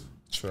do is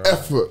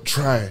effort,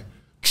 track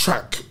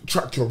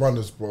your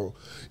runners, bro.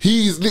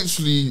 He's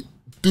literally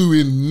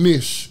doing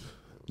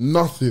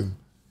nothing.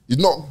 He's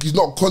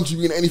not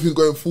contributing anything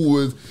going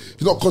forward.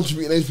 He's not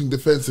contributing anything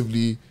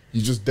defensively.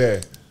 He's just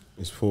there.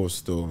 It's poor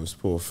still. It's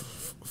poor.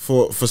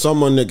 For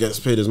someone that gets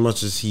paid as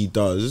much as he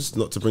does,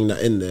 not to bring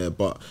that in there,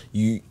 but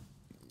you're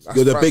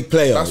the big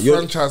player. That's You're,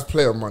 franchise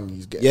player money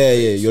he's getting. yeah,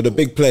 you're the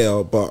big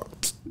player,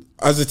 but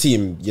as a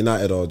team,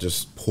 United are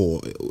just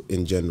poor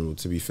in general,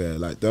 to be fair.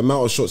 Like, the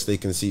amount of shots they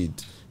concede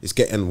is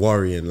getting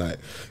worrying. Like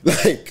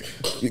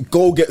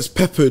goal gets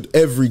peppered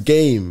every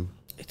game.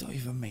 It don't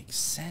even make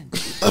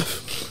sense.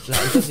 Like,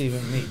 it doesn't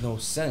even make no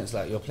sense.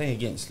 Like, you're playing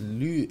against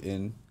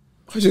Luton,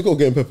 How's your goal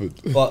getting peppered?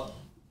 but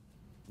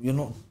you're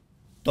not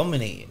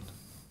dominating.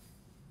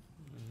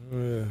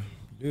 Yeah.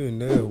 Doing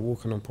there,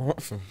 walking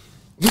apart from.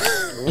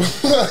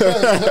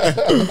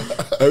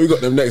 Oh, we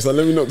got them next. Let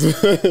me not.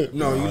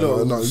 No, you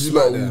no, don't. you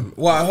Smack lot- them.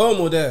 What, at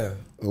home or there?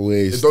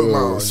 Away It still. don't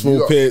matter.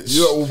 Small pitch.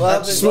 What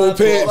happened- Small what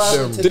pitch.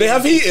 happened to Do they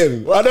have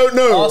heating? I don't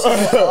know.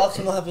 Ask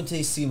them what happened to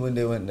his team when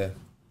they went there.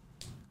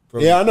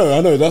 Yeah, I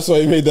know. That's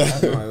why he made No,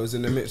 that. it was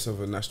in the midst of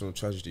a national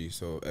tragedy,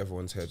 so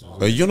everyone's head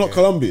was. You're not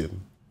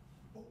Colombian.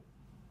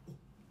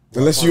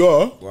 Unless you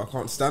are. Well, I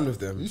can't stand with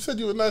them. You said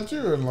you were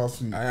Nigerian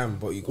last week. I am,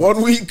 but you can't.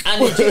 1 week.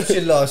 And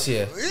Egyptian last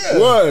year.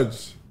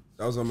 Words.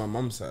 That was on my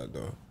mum's side,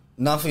 though.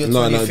 Now for your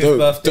No, 25th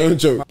birthday. don't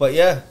joke. But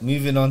yeah,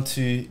 moving on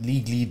to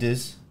league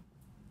leaders.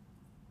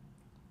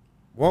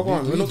 What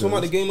on? We're not talking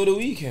about the game of the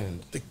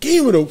weekend. The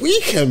game of the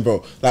weekend,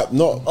 bro. Like,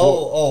 not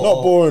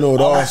Oh. boring or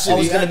the I Arsenal.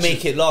 was going to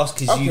make it last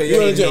because Okay, you yeah,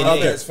 played yeah, me okay,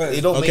 late. it's fair.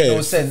 It don't Okay, make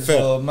no sense.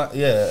 fair.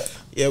 Yeah,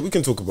 Yeah, we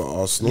can talk about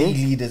Arsenal. league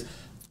leaders.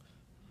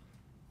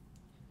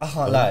 I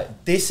can't lie.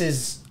 This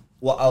is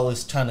what I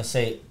was trying to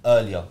say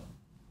earlier,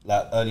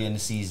 like earlier in the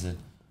season,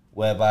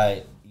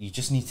 whereby you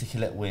just need to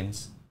collect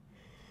wins.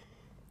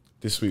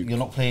 This week. You're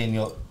not playing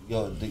your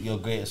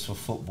greatest for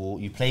football.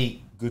 You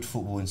play good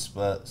football in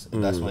spurts,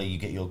 and that's where you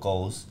get your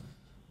goals.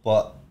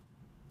 But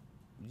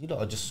you lot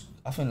are just,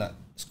 I think like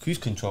it's cruise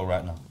control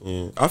right now.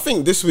 Yeah. I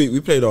think this week we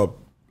played our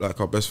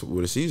best football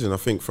of the season. I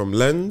think from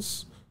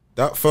Lens,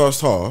 that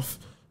first half,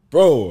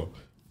 bro,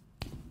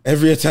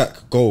 every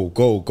attack, goal.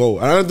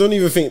 And I don't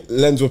even think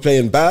Lens were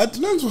playing bad.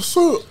 Lens was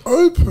so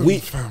open,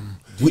 fam.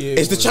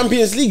 It's the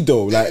Champions League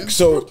though, it's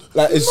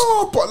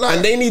No, but like,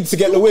 and they need to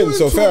get the you're win. going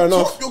So to fair a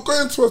enough. You're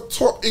going to a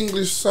top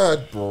English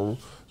side, bro.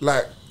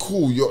 Like,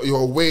 cool, you're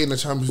away in the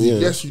Champions League. Yeah.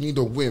 Yes, you need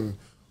a win,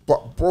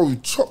 but bro, you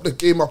chop the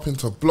game up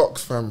into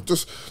blocks, fam.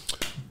 Just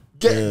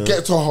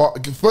get to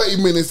heart.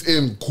 30 minutes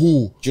in,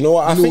 cool. Do you know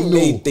what I think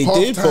they did?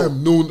 But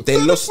Half-time, no. They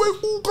lost.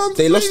 went all guns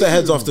They lost their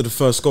heads blazing. after the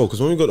first goal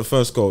because when we got the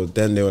first goal,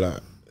 then they were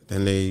like,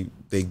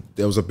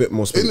 there was a bit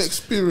more space.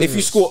 Inexperience. If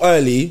you score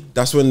early,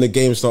 that's when the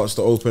game starts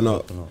to open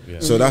up.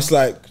 So that's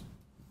like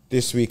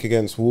this week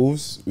against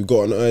Wolves, we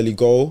got an early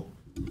goal.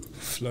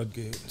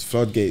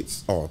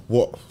 Floodgates. Oh,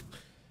 what?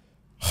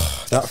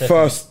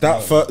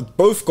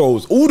 Both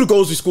goals, all the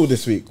goals we scored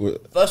this week were.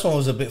 First one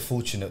was a bit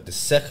fortunate. The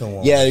second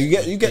one, Yeah, was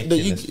you get the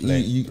ridiculous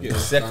play. the The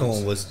second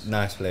one was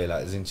nice play,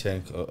 like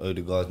Zinchenko,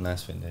 Odegaard's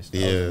nice finish.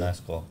 That was a nice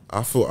goal.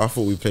 I thought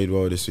we played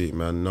well this week,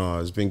 man. No,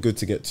 it's been good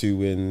to get 2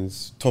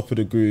 wins, top of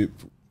the group,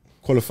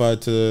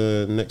 qualified to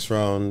the next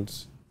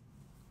round.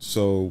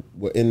 So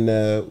we're in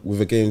there with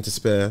a game to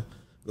spare.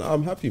 Like,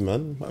 I'm happy,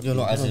 man. I'm happy. You're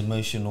not as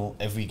emotional.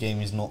 Every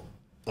game is not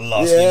the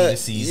last game of the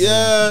season.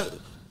 Yeah.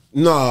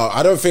 No,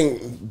 I don't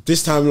think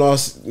this time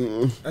last.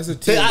 As a So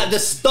team, at the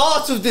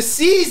start of the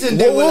season,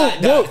 they were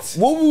like that.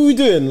 What were we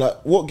doing?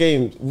 Like, what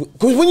game?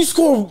 Because when you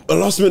score a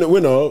last minute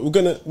winner,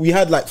 we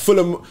had like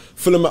Fulham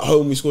at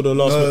home. We scored a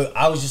last minute. No,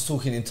 I was just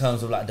talking in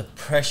terms of like the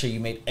pressure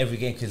you made every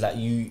game because like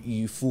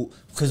you thought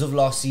because of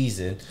last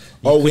season.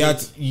 Oh, we had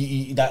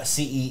that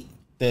City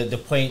the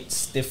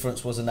points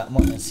difference wasn't that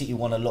much, and City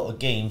won a lot of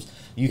games.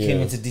 You came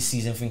into this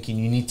season thinking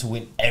you need to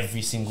win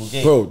every single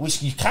game, Bro,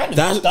 which you kind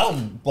of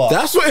done. But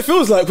that's what it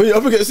feels like when you're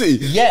up against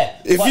City. Yeah,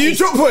 if you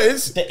drop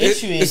points, the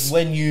issue is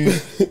when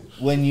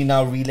you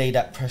now relay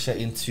that pressure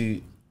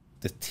into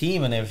the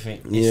team and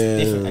everything.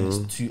 It's different and it's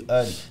too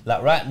early.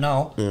 Like right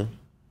now,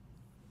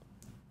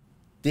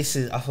 this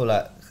is. I feel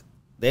like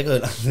they're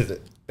going under the.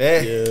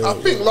 I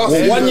think last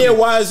season, 1 year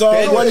wiser,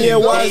 1 year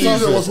last wiser.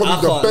 season was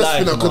probably the best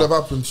thing that could have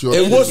happened to you.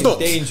 It was not.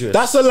 Dangerous.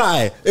 That's a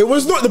lie. It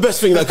was not the best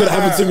thing that could have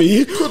happened to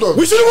me. Could've.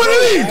 We should have won the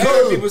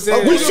league. We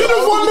should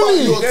have won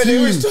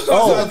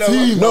the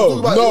league.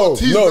 No,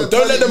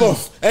 don't let them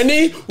off.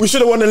 We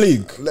should have won the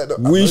league.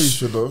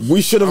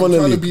 We should have won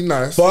the league. I'm trying to be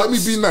nice. Let me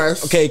be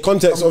nice. Okay,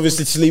 context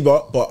obviously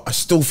Saliba, but I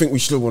still think we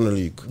should have won the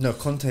league. No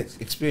context,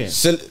 experience.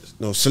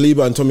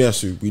 Saliba and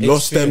Tomiyasu. We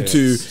lost them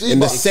two in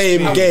the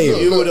same game.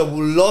 You would have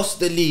lost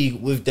the league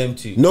with them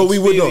two. No, we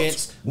would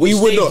not. We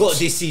would not. Got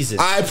this season.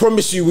 I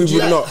promise you, we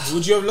would not.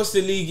 Would you have lost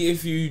the league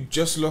if you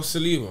just lost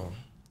Saliba?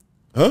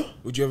 Huh?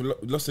 Would you have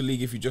lost the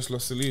league if you just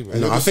lost Saliba?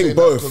 No, I think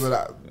both.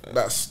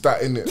 That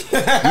stat in it.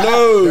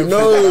 No.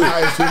 The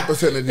highest win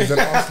percentage in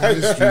Arsenal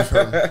history,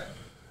 fam.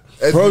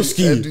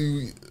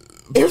 Broski.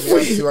 If we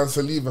and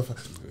Saliba,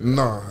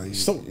 nah.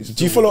 Stop.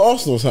 Do you follow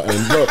Arsenal or something?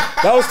 Bro,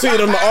 that was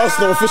tweeted on the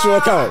Arsenal official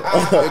account.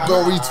 It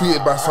got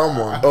retweeted by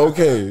someone.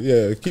 Okay,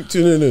 yeah, keep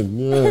tuning in.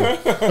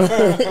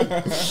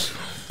 Yeah.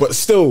 But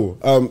still,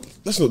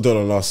 let's not dwell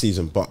on last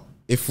season. But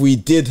if we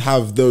did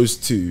have those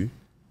two,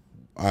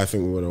 I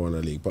think we would have won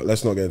the league. But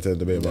let's not get into a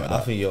debate about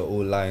that. I think you're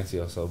all lying to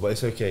yourself, but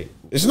it's okay.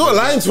 It's not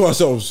lying to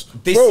ourselves.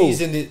 This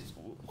season,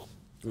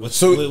 we're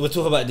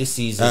talking about this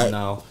season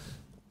now.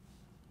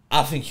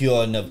 I think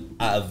you're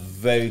at a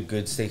very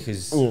good state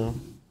because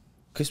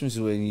Christmas is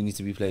when you need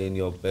to be playing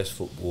your best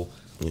football.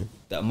 Yeah.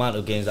 The amount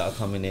of games that are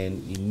coming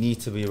in, you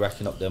need to be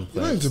racking up them points.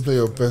 You don't need to play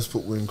your best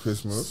football in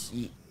Christmas.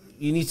 You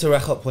need to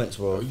rack up points,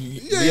 bro.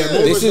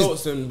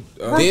 Results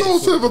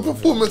over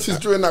performances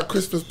during that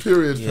Christmas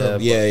period.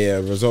 Yeah,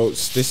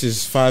 results. This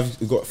is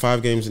we've got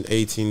 5 games in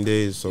 18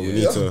 days, so we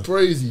need to.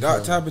 Crazy.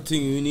 That type of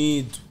thing, you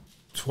need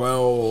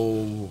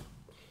 12,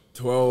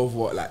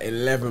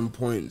 11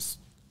 points.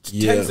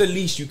 10's the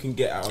least you can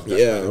get out of that.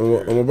 Yeah,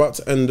 I'm about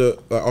to end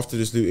after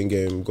this Luton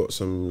game. We've got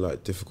some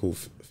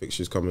difficult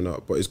fixtures coming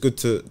up, but it's good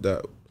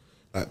that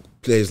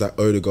players like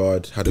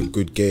Odegaard had a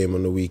good game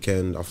on the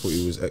weekend. I thought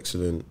he was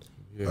excellent.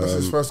 Yeah, that's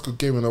his first good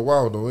game in a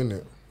while, though, isn't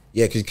it?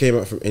 Yeah, because he came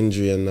out from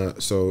injury and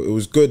that, so it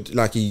was good.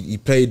 Like he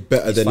played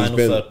better than he's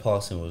been. Final third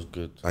passing was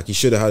good. Like he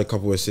should have had a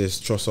couple of assists.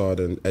 Trossard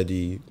and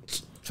Eddie.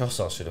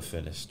 Trossard should have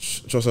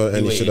finished. Trossard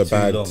and Eddie should have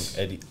bagged.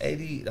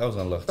 Eddie, that was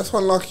unlucky. That's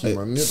unlucky,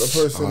 man.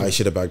 He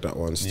should have bagged that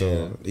one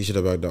still. Yeah. He should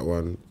have bagged that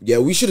one. Yeah,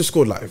 we should have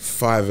scored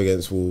 5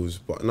 against Wolves,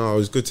 but no, it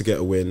was good to get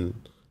a win.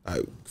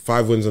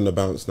 5 wins on the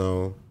bounce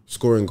now.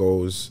 Scoring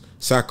goals.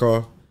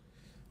 Saka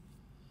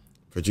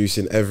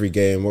producing every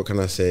game. What can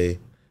I say?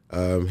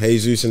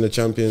 Jesus in the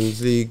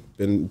Champions League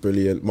been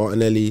brilliant.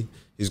 Martinelli,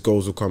 his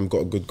goals will come.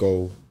 Got a good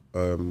goal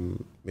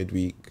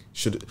midweek.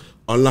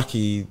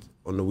 Unlucky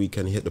on the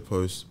weekend he hit the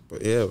post,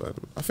 but yeah, man,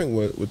 I think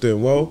we're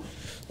doing well.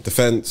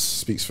 Defense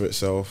speaks for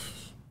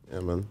itself. Yeah,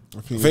 man. I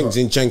think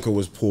Zinchenko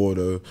was poor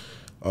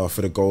though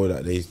for the goal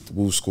that they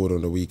Wolves scored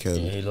on the weekend.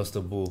 Yeah, he lost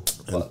the ball.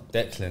 But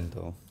Declan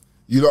though,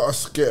 you lot are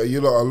scared. You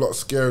lot are a lot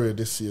scarier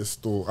this year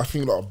still. I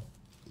think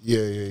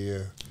yeah.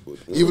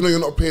 Even though you're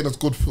not playing as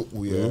good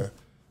football,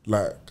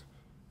 like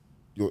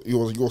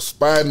your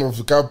spine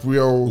of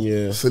Gabriel,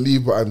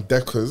 Saliba, and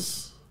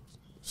Deckers.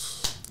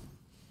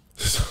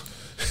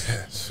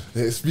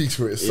 It speaks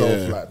for itself.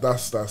 Yeah.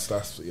 That's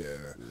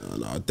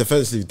No,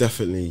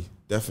 defensively,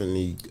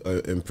 definitely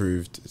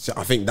improved. So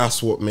I think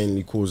that's what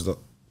mainly caused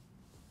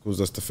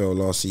us to fail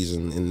last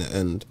season in the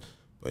end.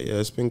 But yeah,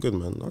 it's been good,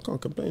 man. I can't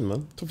complain,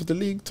 man. Top of the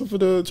league, top of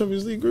the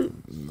Champions League group.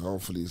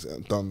 Hopefully it's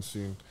done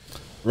soon.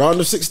 Round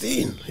of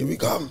 16. Here we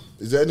come.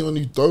 Is there anyone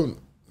you don't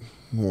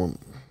want?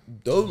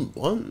 Don't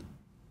want?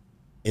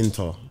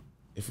 Inter.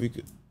 If we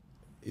could.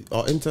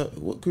 Inter.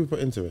 What group are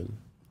Inter in?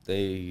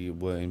 They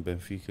were in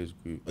Benfica's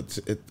group.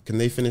 Can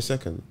they finish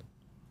second?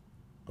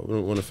 I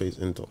wouldn't want to face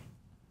Inter.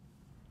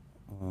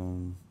 I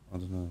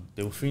don't know.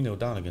 They were 3-0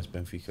 down against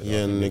Benfica.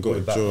 Yeah, and they got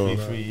a draw.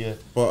 3-3, yeah.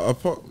 But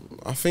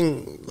I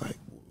think,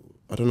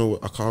 I don't know.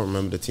 I can't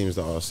remember the teams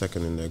that are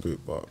second in their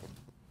group, but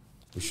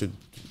it should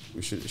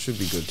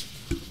be good.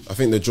 I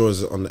think the draw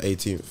is on the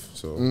 18th,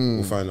 so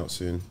we'll find out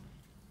soon.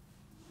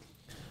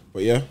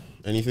 But yeah,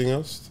 anything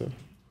else?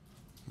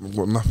 I've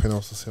got nothing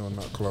else to say on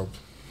that club.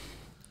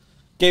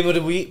 Game of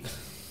the week.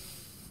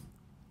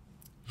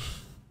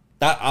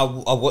 I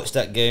watched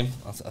that game.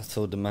 I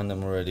told the man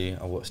them already.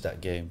 I watched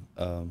that game.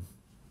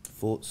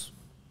 Thoughts?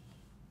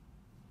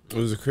 It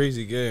was a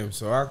crazy game.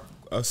 So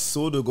I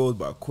saw the goals,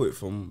 but I quit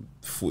from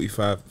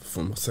 45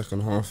 from the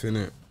second half in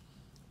it.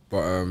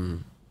 But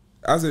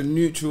as a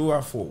neutral,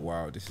 I thought,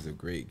 wow, this is a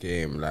great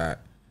game. Like,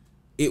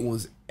 it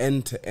was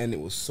end to end. It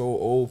was so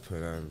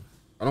open. And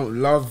I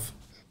don't love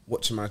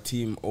watching my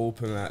team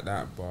open like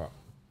that, but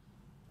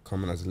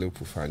coming as a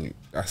Liverpool fan,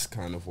 that's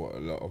kind of what a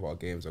lot of our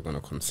games are going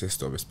to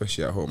consist of,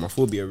 especially at home. I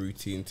thought it'd be a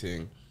routine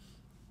thing.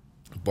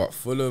 But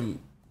Fulham,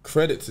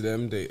 credit to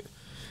them,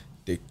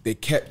 they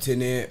kept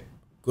in it,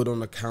 good on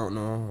the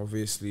counter,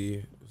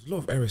 obviously. There's a lot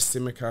of errors.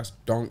 Simicast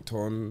dunked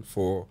on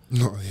for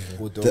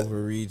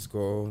Dover Reed's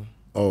goal.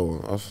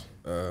 Oh,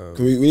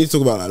 we need to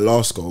talk about that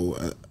last goal.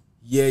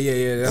 Yeah,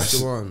 that's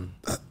the one.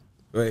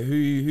 Wait, who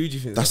do you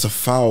think? That's a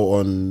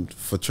foul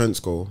for Trent's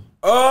goal.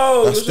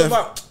 Oh, that's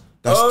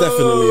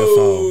definitely a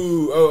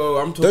foul.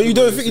 Oh, I'm talking. You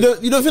don't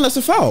think that's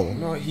a foul?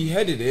 No, he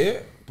headed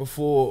it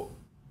before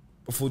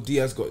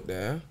Diaz got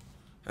there,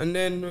 and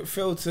then it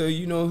fell to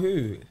you know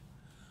who.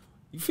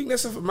 You think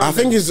that's a? I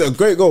think it's a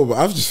great goal, but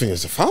I just think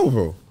it's a foul,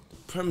 bro.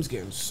 Prem's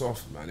getting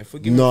soft, man. If we're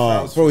giving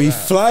fouls, bro,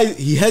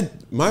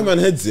 my man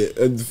heads it,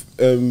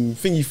 and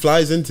he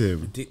flies into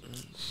him.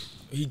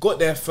 He got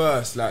there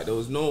first, like there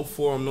was no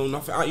forum, no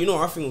nothing. I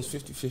think it was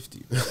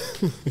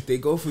 50-50. They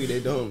go for you, they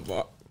don't.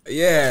 But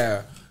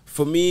yeah,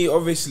 for me,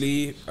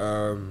 obviously,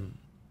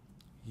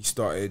 he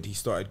started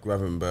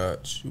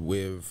Gravenberch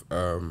with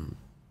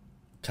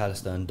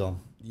Callister and Dom.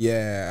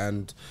 Yeah,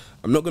 and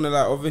I'm not gonna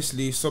lie.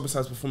 Obviously,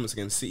 Soboslai's performance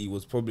against City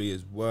was probably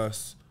his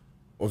worst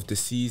of the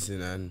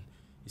season, and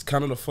he's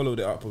kind of followed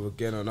it up with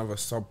again another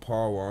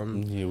subpar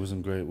one. Yeah, it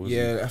wasn't great.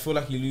 I feel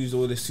like he lose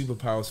all his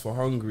superpowers for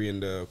Hungary in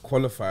the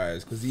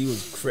qualifiers because he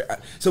was.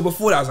 So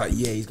before that, I was like,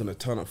 yeah, he's gonna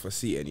turn up for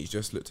City, and he's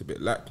just looked a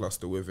bit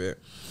lackluster with it.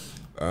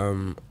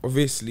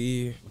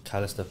 Obviously,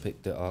 Callister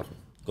picked it up,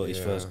 got his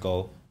first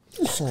goal.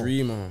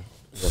 Screamer.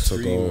 What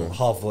a goal.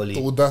 Half volley.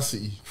 The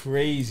audacity.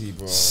 Crazy,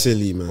 bro.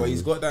 Silly, man. But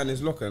he's got that in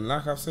his locker, and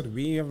like I've said,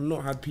 we have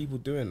not had people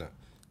doing that.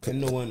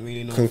 No one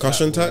really knows.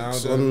 Concussion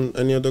tax on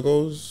any of the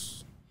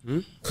goals?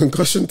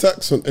 Concussion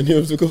tax on any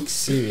of the goals?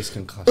 Serious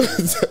concussion.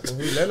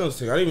 Who Leno's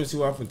thing? I didn't even see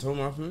what happened. Told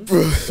me what happened.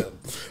 I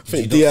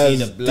think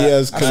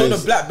Diaz. I saw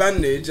the black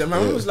bandage, and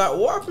man was like,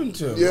 "What happened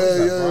to him?" Yeah, I was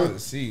like, yeah. I didn't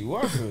see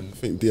what happened. I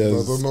think Diaz.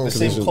 I don't know. The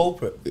same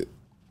culprit.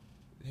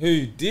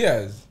 Who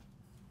Diaz?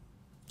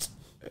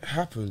 It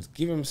happens.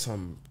 Give him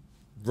some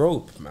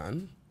rope,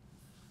 man.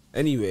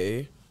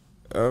 Anyway,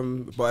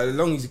 but as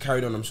long as he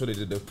carried on, I'm sure they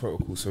did the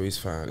protocol, so he's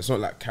fine. It's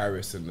not like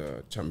Karius in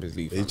the Champions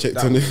League. They checked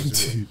on him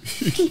too.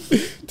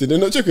 Did they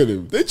not check on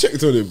him? They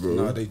checked on him, bro.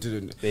 No, they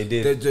didn't. They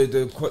did.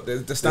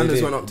 The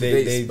standards went up to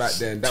date back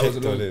then.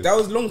 That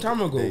was a long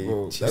time ago,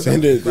 bro.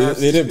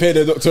 They didn't pay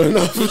the doctor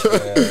enough.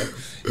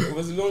 It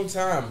was a long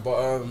time,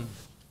 but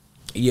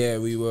yeah,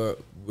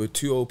 we're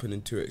too open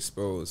and too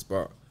exposed,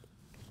 but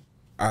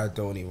I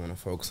don't even want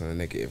to focus on the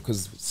negative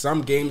because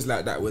some games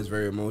like that was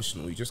very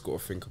emotional. You just got to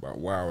think about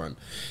and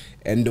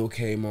Endo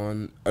came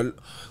on.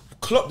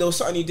 Klopp, there was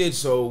something he did.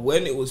 So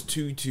when it was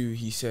 2-2,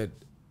 he said,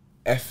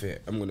 F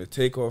it. I'm going to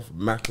take off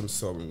Mac and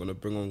Sob. I'm going to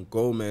bring on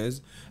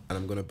Gomez and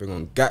I'm going to bring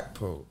on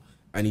Gakpo.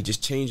 And he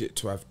just changed it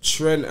to have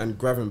Trent and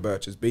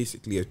Gravenberch as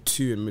basically a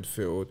 2 in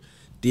midfield,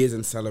 Diaz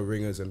and Salah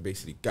ringers, and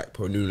basically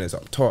Gakpo and Nunes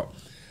up top.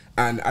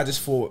 And I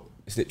just thought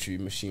it's literally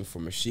machine for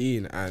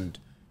machine. And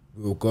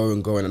we were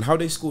going. And how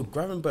they scored,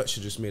 Gravenberch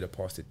should just made a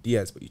pass to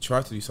Diaz, but he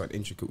tried to do something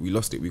intricate. We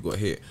lost it. We got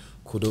hit.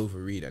 Cordova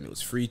Reed, and it was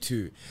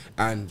 3-2.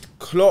 And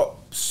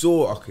Klopp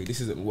saw, okay,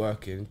 this isn't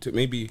working. Took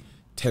maybe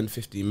 10,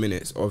 15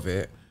 minutes of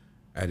it.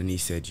 And then he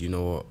said, you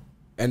know what,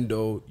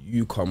 Endo,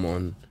 you come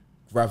on.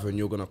 Graven,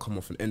 you're going to come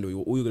off an Endo.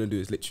 All you're going to do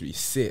is literally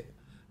sit.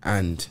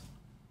 And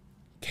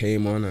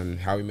came on, and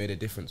how he made a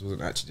difference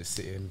wasn't actually just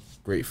sitting.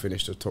 Great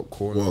finish to top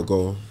corner. What a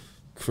goal.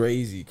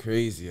 Crazy.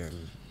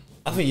 And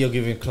I think you're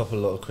giving Klopp a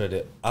lot of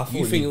credit.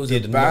 You think it was a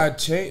bad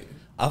change?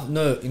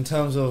 No, in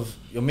terms of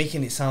you're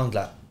making it sound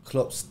like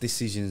Klopp's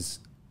decisions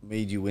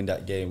made you win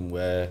that game,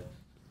 where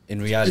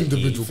in reality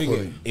Individual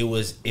quality. it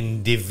was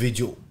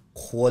individual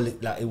quality.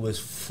 Like it was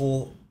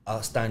 4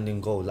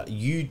 outstanding goals. Like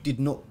you did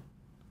not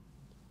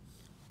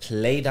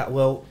play that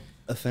well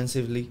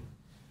offensively.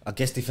 I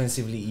guess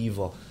defensively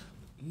either.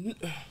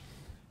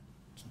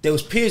 There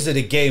was periods of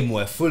the game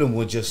where Fulham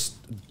were just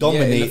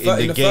dominating the game.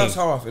 In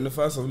the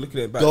first half, looking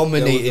at it back,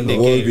 dominating the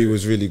game. Iwobi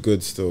was really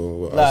good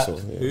still. Like,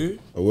 who?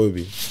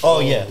 Iwobi. Oh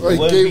yeah,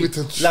 Well, he gave it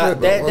to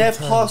Trent like at one their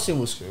time. passing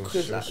was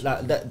crazy.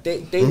 Like that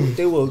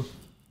they were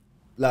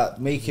like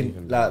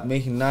making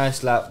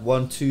nice like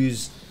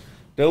 1-2s.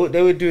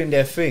 They were doing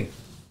their thing.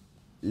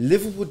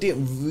 Liverpool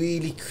didn't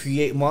really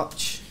create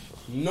much.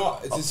 No,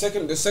 it's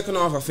the second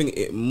half. I think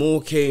it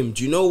more came.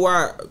 Do you know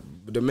why?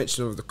 The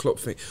mention of the Klopp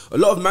thing. A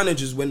lot of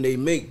managers, when they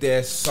make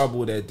their sub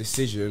or their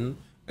decision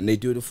and they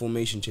do the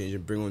formation change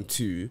and bring on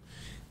 2,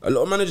 a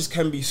lot of managers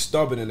can be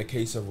stubborn in the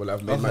case of, well,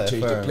 I've made my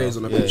change. The players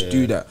on the pitch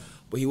do that,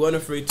 but he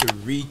wasn't afraid to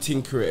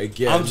re-tinker it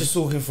again. I'm just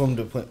talking from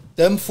the point.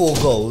 Them 4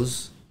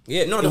 goals.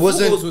 Yeah, no, the 4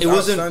 goals was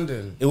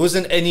outstanding. It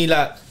wasn't any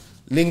like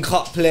link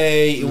up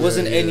play. It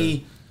wasn't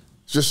any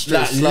just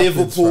like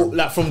Liverpool, fam.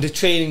 like from the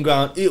training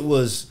ground. It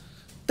was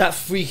that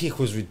free kick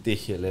was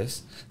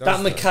ridiculous.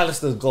 That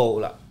McAllister goal,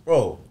 like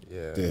bro.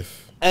 Yeah.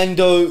 Diff.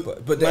 Endo,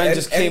 but the man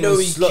just came Endo, and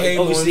he slotted.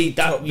 came Obviously, on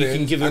that top you bin,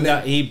 can give him and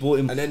that. then- He brought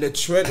him. And then the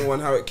Trent one,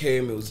 how it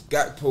came, it was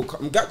Gakpo.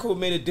 Gakpo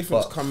made a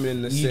difference But coming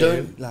in the you save.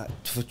 don't like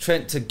for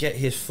Trent to get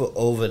his foot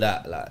over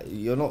that. Like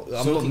you're not.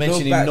 I'm So not no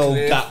mentioning back no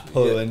lift,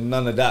 Gakpo yeah. and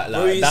none of that.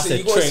 Like Bro, that's you a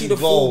gotta Trent see the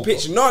goal. full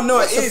picture. No,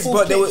 That's it a is, full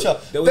but there was picture.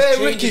 bare Bare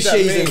changes that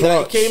ricochets and made-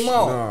 that came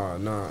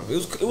out. Nah,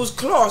 it was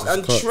class.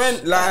 And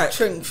Trent, like,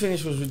 Trent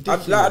finish was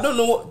ridiculous. I don't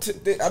know what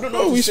I don't know.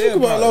 Bro, what we to say spoke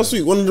about it last him.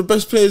 week. One of the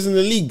best players in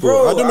the league,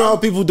 bro. Bro, I don't know how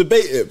people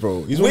debate it,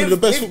 bro. He's one of the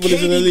best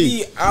footballers in the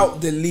league. KDB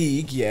out the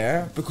league,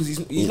 yeah, because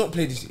he's not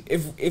played this.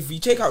 If you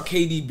take out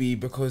KDB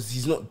because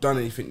he's not done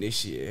anything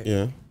this year.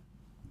 Yeah.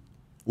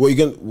 What you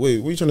gonna wait?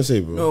 What are you trying to say,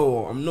 bro?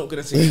 No, I'm not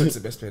gonna say Trent's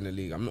the best player in the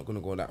league. I'm not gonna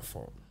go that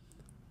far.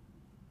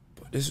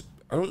 But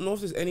I don't know if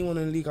there's anyone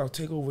in the league I'll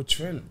take over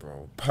Trent,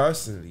 bro.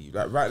 Personally,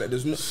 like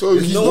there's no. So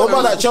there's he's no What one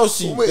about else- that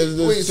Chelsea? Wait, so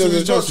he's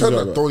not Chelsea's trying right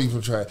to, back. don't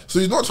even try. So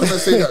he's not trying to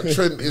say that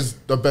Trent is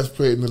the best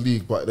player in the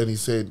league, but then he's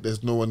saying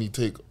there's no one he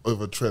take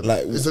over Trent.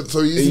 Like,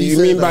 so you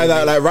mean by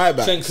that, like right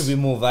back? Trent could be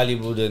more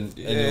valuable than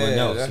anyone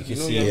else. like, You can you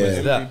know, see yeah, him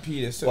as that.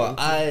 MVP, there's But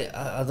certain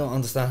I don't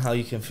understand how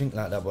you can think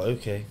like that. But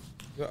okay.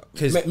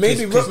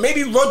 Maybe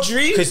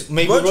Rodri, 'cause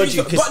maybe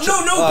Rodri, 'cause but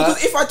no,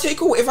 because if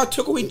I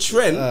took away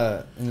Trent,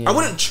 Yeah. I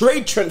wouldn't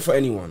trade Trent for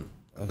anyone.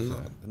 Okay.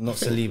 Not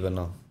Saliba,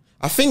 no.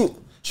 I think.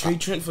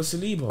 Trade Trent for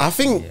Saliba. I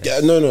think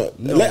no.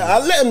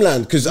 I'll let him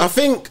land because I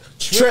think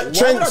Trent-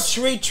 why would I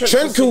trade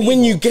Trent for can win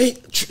Saliba? you game.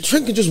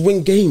 Trent can just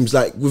win games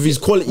like with his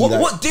quality. like,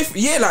 What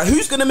difference? Yeah, like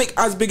who's gonna make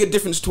as big a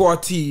difference to our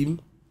team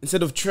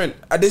instead of Trent?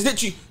 There's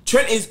literally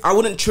Trent is. I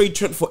wouldn't trade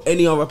Trent for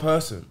any other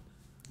person.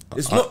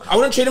 It's not. I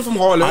wouldn't trade him from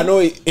Haaland. I know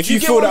if you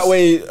get feel what that I'm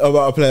way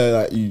about a player,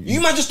 like You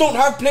might just don't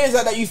have players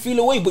like that you feel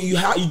away, but you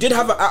did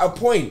have it at a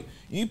point.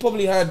 You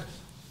probably had,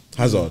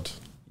 Hazard.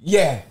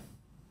 yeah,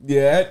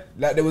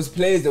 like there was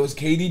players, there was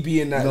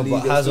KDB in that No, league. but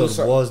there was Hazard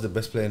still was the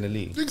best player in the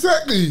league.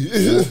 exactly.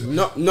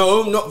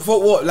 not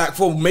for what, like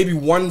for maybe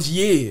 1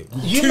 year.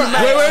 You Two might-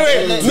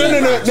 matches.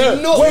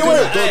 Wait. No. Wait.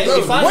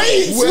 If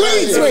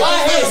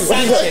I hear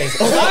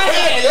Sanchez,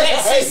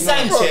 Alexis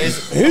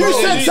Sanchez. Who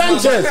said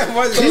Sanchez?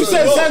 Who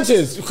said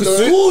Sanchez?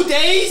 School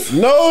days.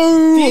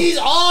 No. These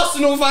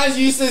Arsenal fans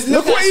used to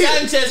look what he-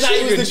 at Sanchez like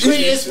he was the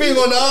greatest thing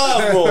on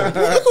earth, bro.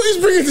 Look what he's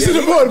bringing to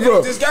the board,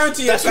 bro. There's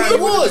guarantee That's what it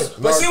was.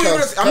 But see, I'm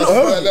not.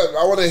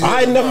 I want to hear.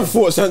 I never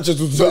thought Sanchez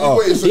was So better.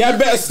 wait, so He had you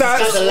better think- This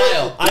guy's a stats.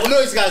 liar. I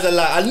know this guy's a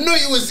liar. I know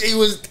he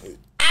was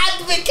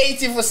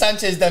advocating for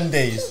Sanchez them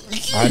days.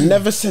 I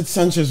never said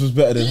Sanchez was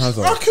better than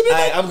Hazard.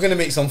 I'm gonna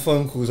make some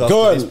phone calls after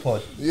Go on. this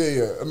pod.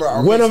 Yeah. No,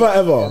 I'll When make have I some-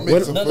 ever? I'll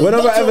make some phone- When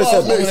have I ever said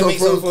I'm gonna make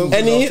some phone calls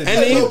Any- after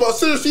this. No, but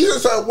seriously,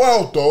 it's like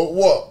wild though.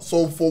 What?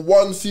 So for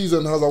one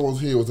season, Hazard was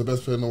here, was the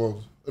best player in the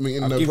world. I mean,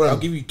 in the I'll Prem.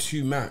 give you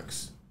 2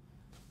 max.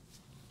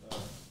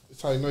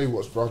 That's how you know you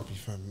watch rugby,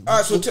 fam.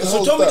 Alright, so What the tell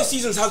hell's me the that?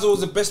 seasons Hazard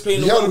was the best player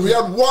in the We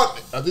world. had one.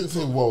 I didn't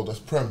say world. That's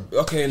Prem.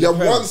 Okay, in He the had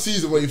Prem. one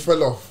season where he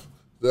fell off.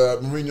 The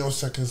Mourinho's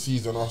second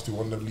season after he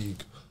won the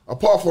league.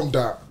 Apart from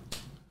that,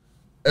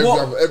 every What?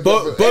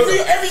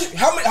 other,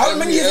 How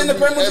many years in the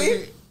Prem was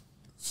he?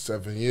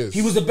 7 years.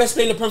 He was the best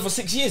player in the Prem for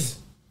 6 years.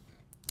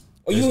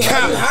 Are you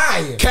Cap.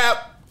 high?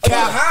 Cap. Are you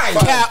high?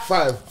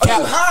 Five. Are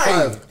you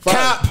high?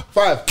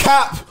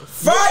 Cap.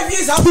 5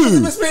 years. How was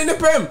the best player in the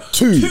Prem?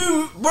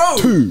 Two. Bro.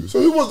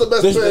 So who was the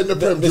best player in the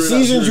Prem? The during that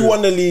seasons you period?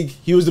 won the league,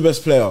 he was the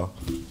best player.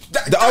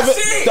 The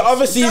other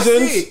That's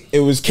seasons, it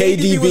was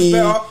KDB. was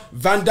better.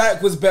 Van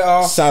Dijk was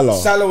better. Salah.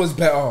 Salah was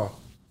better. Are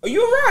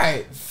you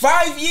alright?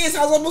 5 years.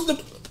 Hazard was the.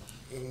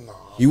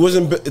 He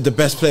wasn't the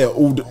best player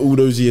all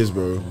those years,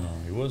 bro.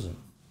 He wasn't.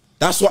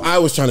 That's what I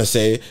was trying to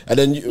say, and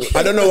then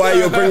I don't know why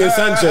you're bringing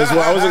Sanchez.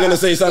 Well, I wasn't gonna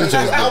say Sanchez.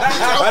 Bro.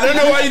 I don't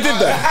know why you did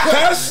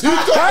that.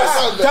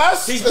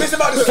 Cass. He's pissed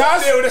about the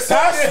Cass.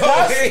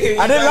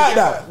 I didn't like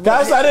that.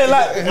 Cass, I didn't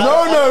like.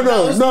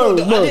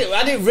 No.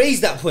 I didn't raise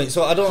that point,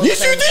 so I don't.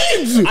 Yes,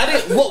 you did. I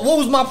didn't. What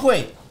was my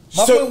point?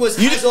 My So point was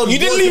you Hazard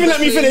didn't was even the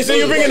let me best player finish, so in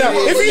you're the bringing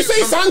league. that. If you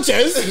say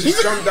Sanchez, He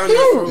just jumped down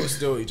your throat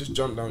still. He just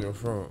jumped down your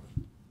throat.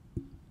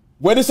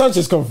 where did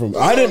Sanchez come from?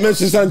 I didn't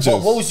mention Sanchez.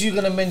 What was you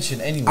gonna mention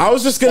anyway? I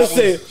was just gonna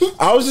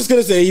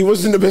say he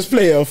wasn't the best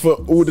player for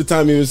all the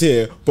time he was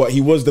here, but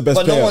he was the best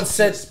But player. no one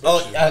said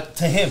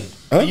to him.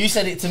 Huh? You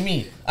said it to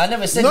me. I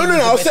never said. No, he was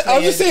the I best was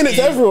player just saying it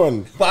to in-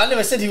 everyone. But I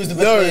never said he was the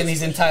best No. player in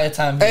his entire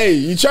time. here. Hey,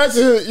 you tried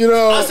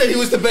to, I said he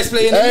was the best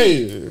player in the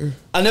league. Hey,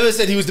 I never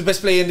said he was the best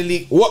player in the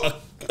league.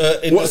 What-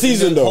 what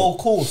season, in the though? whole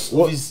course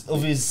What-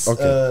 of his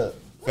Okay.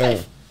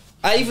 life.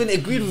 I even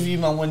agreed with you,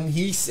 man, when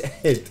he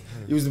said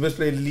he was the best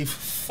player in the league for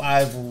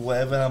 5 or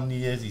whatever how many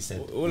years he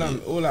said. All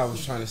I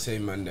was trying to say,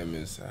 man, them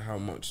is how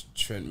much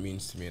Trent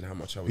means to me and how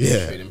much I would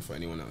Yeah. trade him for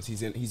anyone else.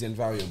 He's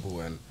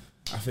invaluable, and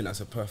I think that's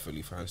a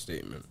perfectly fine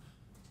statement.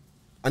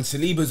 And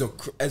Saliba's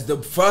as the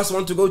first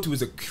one to go to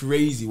is a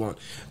crazy one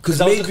Because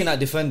I was looking at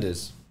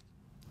defenders.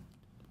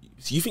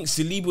 So you think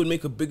Saliba would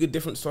make a bigger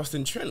difference to us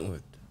than Trent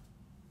would?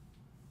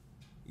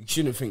 You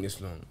shouldn't think this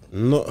long.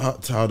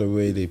 not how the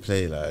way they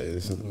play, like.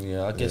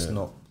 Yeah, I guess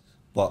not.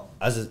 But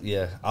I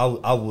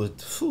would.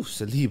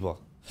 Saliba.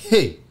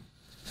 Hey.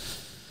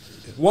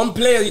 one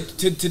player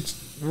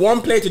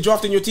to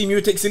draft in your team, you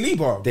would take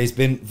Saliba. There's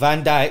been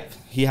Van Dijk.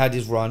 He had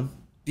his run.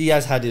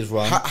 Diaz had his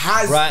run.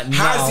 Right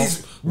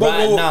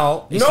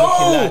now,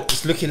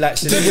 it's looking like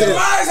the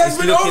demise has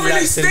been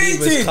overly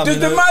stated. The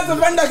demise of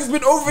Van Dijk has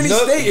been overly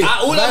stated.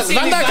 All I'm seeing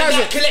is Van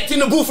Dijk collecting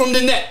the ball from the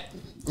net.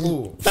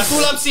 Cool. That's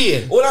all I'm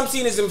seeing. All I'm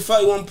seeing is him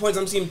 31 points.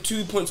 I'm seeing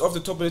 2 points off the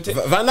top of the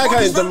table. Van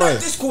Dijk is the man.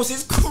 This course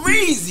is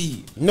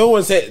crazy. No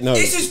one said no.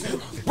 This is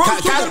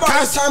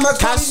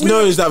Cass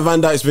knows that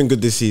Van Dijk's been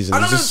good this season.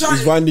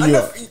 He's winding you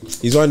up.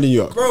 He's winding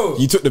you up, bro.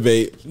 You took the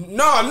bait.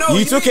 No.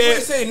 You took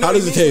it. How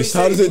does it taste?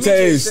 How does it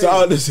taste?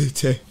 How does it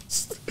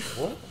taste?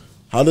 What?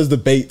 How does the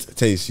bait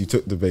taste? You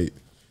took the bait.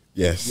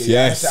 Yes. No,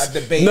 I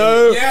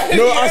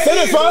said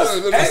it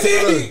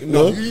first.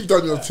 No, you've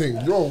done your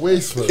thing. You're a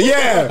wasteful.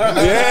 Yeah.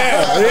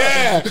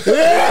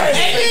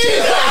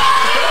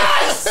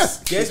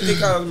 Get his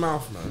dick out of his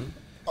mouth, man.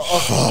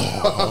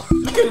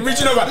 Look at him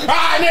reaching over.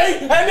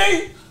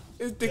 Henny!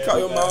 His dick out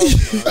of your mouth.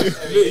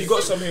 Look, you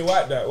got some here.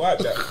 Wipe that.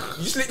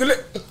 You just lick the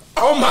lip.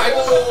 Oh my! I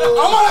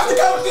might have to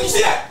go. Did you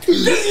see that?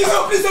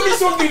 Please let me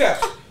something that.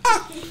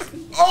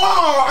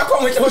 Oh, I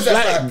can't wait to watch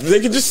that.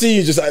 They can just see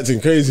you just acting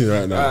crazy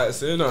right now. Alright,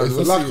 so no, it's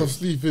a lack of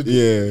sleep, isn't it?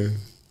 Yeah.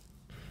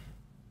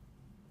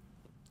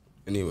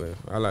 Anyway,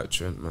 I like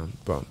Trent, man.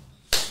 But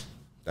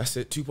that's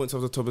it. 2 points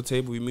off the top of the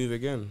table. We move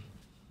again.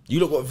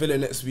 You look got Villa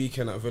next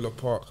weekend at Villa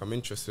Park. I'm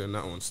interested in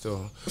that one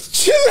still.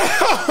 Chill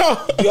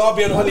out. The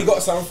RB and Holly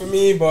got something for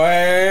me,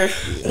 boy.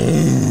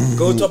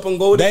 Go top and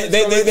go.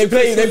 They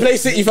play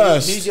City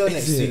first. Who's your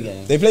next 2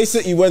 games? They play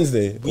City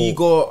Wednesday. We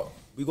got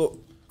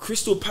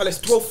Crystal Palace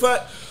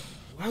 12:30.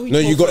 No,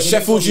 you got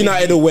Sheffield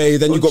United away,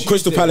 then you got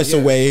Crystal Palace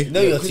away. Know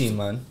your team,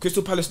 man.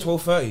 Crystal Palace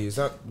 12:30.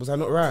 Was that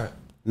not right?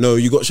 No,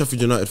 you got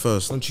Sheffield United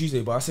first. On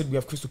Tuesday, but I said we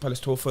have Crystal Palace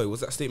 12:30.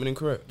 Was that statement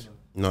incorrect?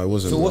 No, it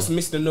wasn't. So what's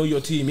Mr. Know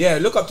Your Team? Yeah,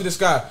 look up to the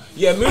sky.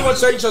 Yeah, move on,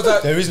 change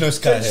us. There is no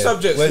sky here.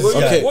 Subjects. Where's What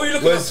are you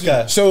looking Where's up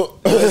sky? to? So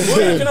What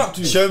are you looking up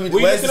to? Show me. What are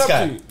you Where's the looking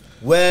up sky? to?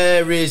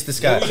 Where is the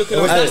sky? What are you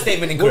looking Was up that to?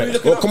 statement What are you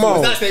incorrect? looking up come to? on.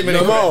 Was that statement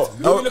Come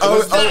incorrect? on.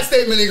 Was that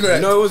statement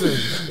incorrect? No, it wasn't.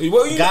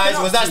 What are you Guys,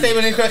 looking was up that to?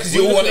 statement incorrect? Because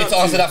you all wanted to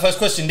answer that first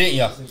question, didn't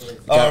you?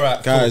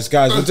 Alright. guys,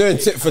 we're doing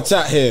tit for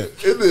tat here.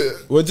 Isn't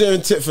it? We're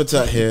doing tit for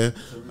tat here.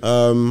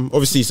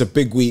 Obviously it's a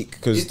big week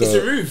because It's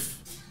a roof.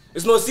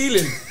 It's no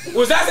ceiling.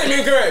 Was that statement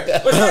incorrect?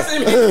 Was that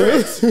statement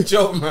incorrect?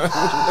 Joke, man.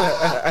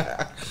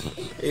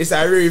 It's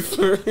a roof.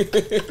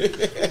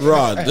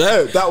 Rod,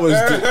 that was.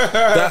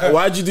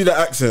 Why'd you do that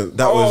accent?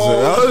 That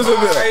was a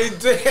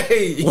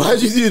bit.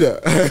 Why'd you do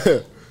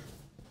that?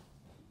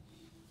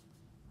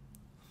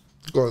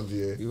 Go on,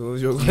 DA. What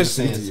was your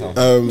question?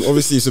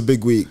 Obviously it's a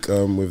big week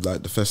with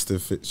like the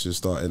festive fixtures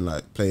starting,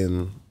 like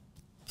playing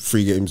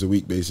 3 games a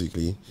week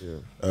basically.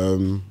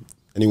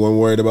 Anyone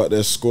worried about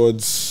their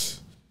squads?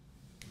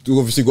 We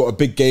obviously got a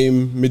big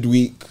game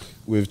midweek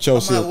with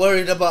Chelsea. I'm not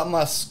worried about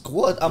my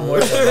squad. I'm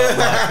worried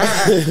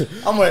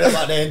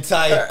about the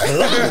entire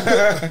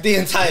club, the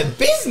entire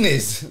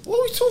business. What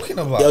are we talking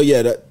about? Oh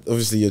yeah, that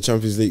obviously your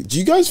Champions League. Do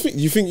you guys think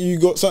you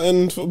got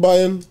something for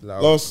Bayern?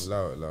 Last?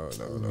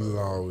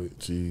 Allow it,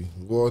 G.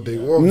 What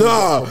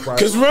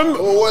Because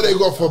remember what they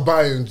got for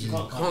Bayern, G?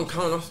 Can't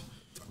count us.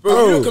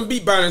 Bro, you can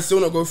beat Bayern and still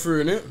not go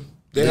through, innit?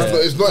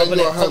 It's not in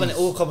your hands.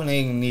 All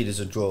Copenhagen need is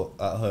a draw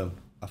at home,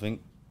 I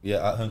think.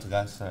 Yeah, at home to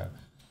guys. Sorry.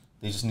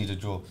 They just need a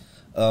draw.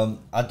 I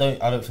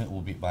don't think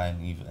we'll beat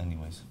Bayern either,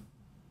 anyways.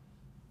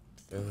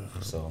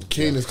 So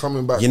Kane is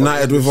coming back.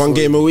 United with 1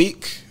 game a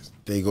week.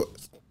 They'll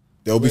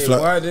be flat.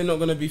 Why are they not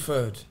gonna be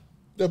third?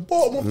 They're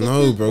bottom of the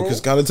No, league, bro,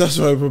 because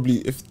Galatasaray probably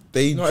if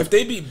they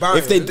beat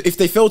Bayern, if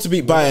they fail to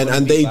beat Bayern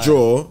and they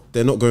draw,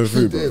 they're not going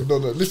through, bro.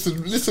 No,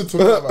 listen to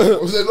that.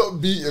 Man. They're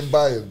not beating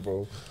Bayern,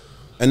 bro.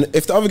 And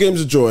if the other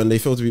game's a draw and they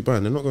fail to beat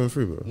Bayern, they're not going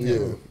through, bro.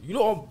 Yeah. you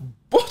know,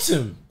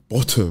 bottom.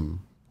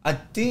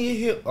 didn't you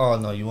hear? Oh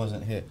no, you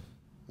wasn't here.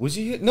 Was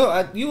you here?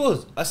 No, you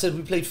was. I said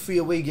we played 3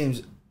 away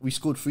games. We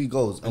scored 3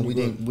 goals and we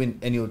didn't win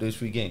any of those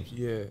 3 games.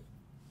 Yeah. You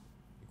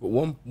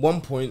got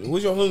one point. What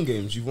was your home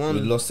games? You won.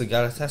 We lost to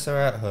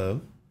Galatasaray at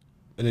home.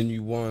 And then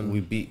you won. We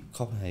beat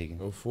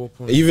Copenhagen. 4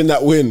 points. Even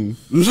that win,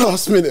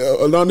 last minute,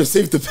 Onana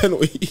saved the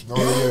penalty.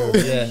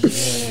 Yeah.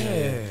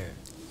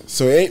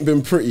 So it ain't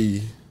been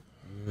pretty.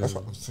 That's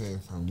what I'm saying,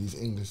 fam. These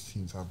English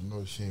teams have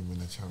no shame in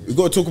the Champions. We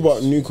got to talk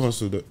about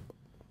Newcastle.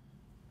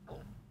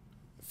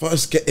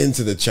 First, get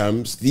into the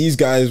champs. These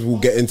guys will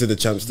get into the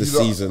champs this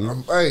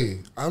season.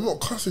 I'm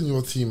not cussing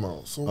your team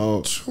out.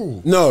 So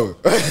chill. No,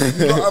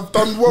 I've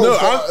done well. No,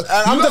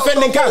 I'm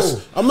defending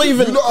Cass. I'm not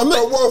even. I'm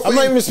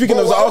not even speaking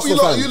as an Arsenal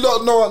fan.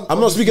 I'm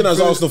not speaking as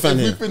an Arsenal fan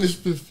here. If we finish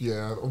 5th,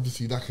 yeah,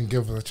 obviously that can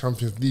give us a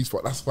Champions League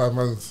spot. That's why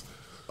man's.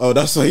 Oh,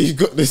 that's why you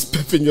got this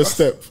pep in your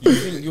step. You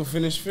think you'll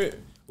finish fit?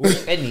 How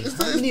many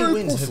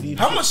wins have you?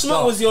 How much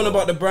smoke was he on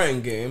about the Brighton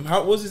game?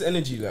 How was his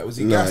energy like? Was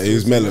he gassed? He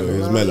was mellow. He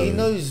was mellow. He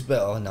knows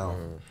better now.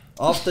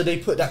 After they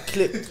put that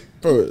clip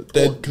Bro,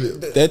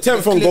 they're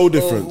 10th on goal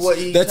difference.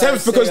 They're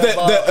 10th because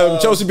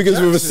Chelsea begins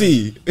with a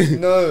C.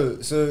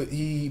 No, so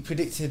he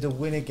predicted a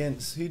win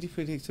against. Who did he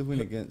predict a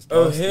win against?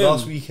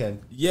 Last weekend.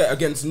 Yeah,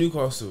 against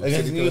Newcastle.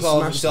 Against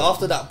Newcastle. So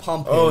after that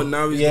pump. Oh,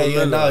 now he's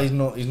now he's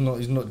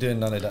not doing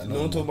none of that. No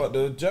one talk about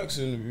the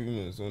Jackson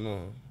rumours or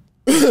no?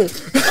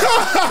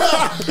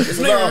 It's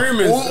not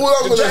rumours. All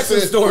I'm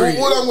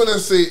gonna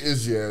say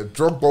is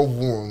Drogba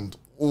warned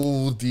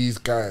all these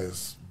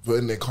guys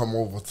when they come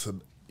over to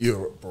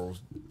Europe, bro.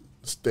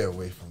 Stay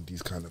away from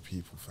these kind of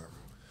people, fam.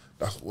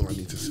 That's all I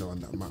need to say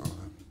on that matter.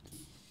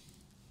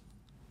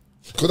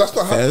 Because that's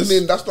not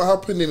happening. That's not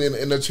happening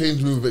in a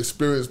change room of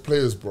experienced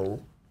players, bro.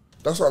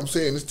 That's what I'm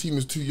saying. This team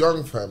is too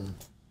young, fam.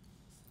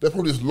 They're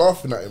probably just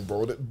laughing at him,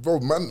 bro.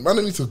 Man,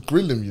 don't need to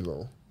grill him, you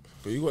know.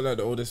 But you got like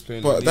the oldest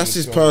player. But that's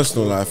his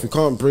personal life. You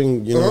can't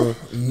bring, you know,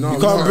 you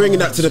can't bring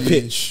that to the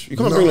pitch. You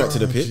can't bring that to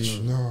the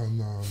pitch. No.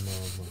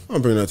 I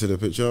can't bring that to the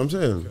pitch. You know what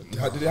I'm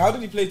saying? How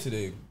did he play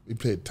today? He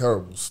played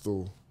terrible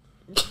still.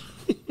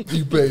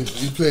 He played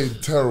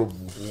terrible.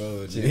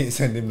 You didn't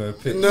send him no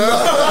pic.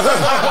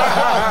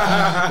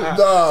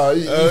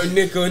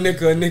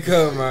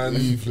 Nico, man.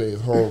 He played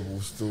horrible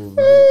still.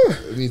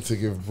 You need to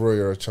give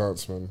Breuer a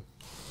chance, man.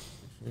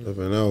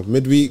 Never know.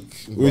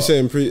 Midweek, we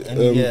saying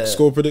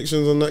score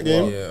predictions on that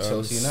game? Yeah,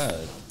 Chelsea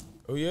United.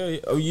 Oh yeah.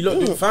 Oh, you lot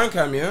do fan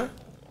cam, yeah?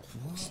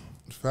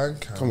 Fan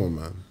cam. Come on,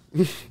 man.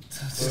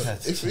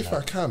 If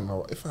I can,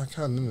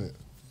 innit?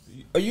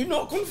 Are you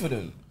not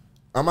confident?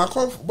 Am I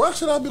confident? Why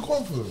should I be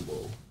confident,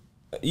 bro?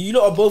 You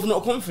lot are both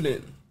not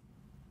confident.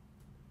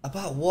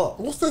 About what?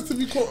 What's there to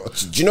be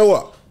confident? Do you know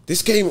what?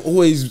 This game it's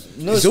always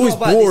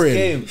boring.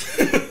 This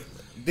game.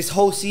 This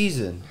whole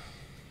season.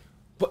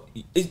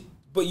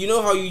 But you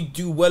know how you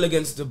do well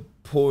against the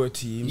poorer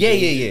team.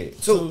 Yeah.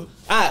 So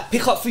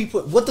pick up 3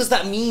 points. What does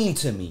that mean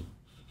to me?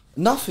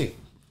 Nothing.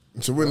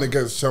 To win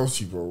against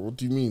Chelsea, bro. What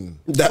do you mean?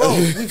 Wait. That don't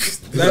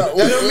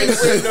mean to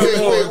say no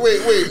more. What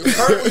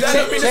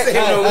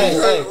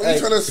are you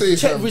trying to say?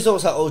 Check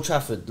results at Old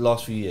Trafford the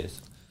last few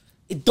years.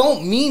 It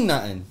don't mean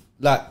nothing.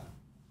 Like,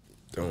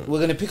 we're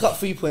going to pick up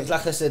 3 points,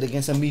 like I said,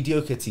 against a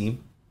mediocre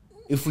team.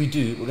 If we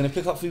do, we're going to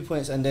pick up 3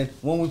 points, and then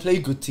when we play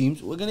good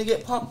teams, we're going to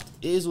get pumped.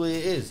 It is what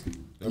it is.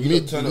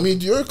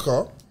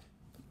 Mediocre?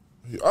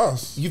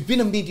 Us? You've been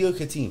a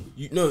mediocre team.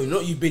 You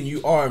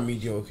are a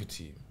mediocre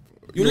team.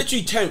 You're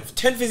literally 10th.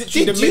 10th is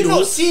literally Did the middle. you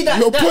not see that?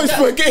 No points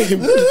per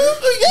game.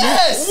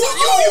 Yes. You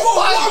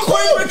got 1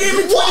 point per game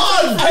in 20.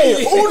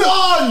 Hey, hold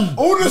on.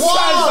 All the sides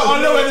that are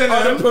lower than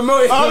the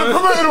promoted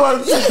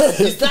ones.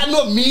 Is that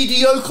not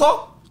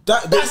mediocre?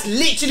 That's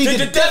literally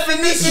the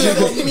definition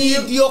of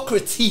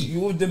mediocrity.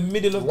 You're the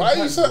middle of. Why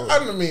are you so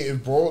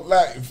animated, bro?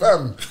 Like,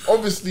 fam,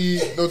 obviously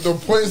the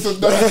points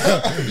of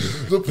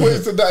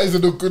that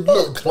isn't a good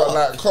look. But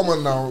like, come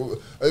on now,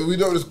 we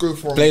don't just go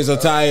for players are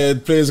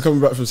tired. Players are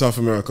coming back from South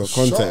America.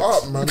 Context. Shut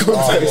up, man.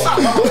 Context.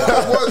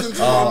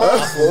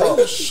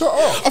 Shut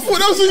up. I thought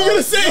that was what you were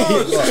gonna say.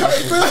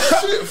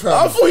 Shit, fam. I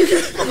thought you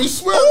could. Got me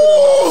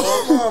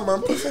swearing. Nah,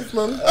 man. Piss off,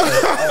 man.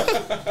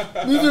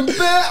 We've been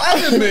bare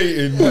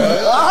animated,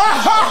 man.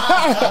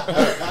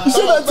 You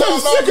said that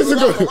 10 seconds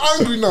ago. I'm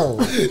angry now.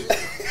 I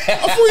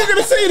thought you were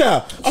gonna say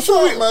that. I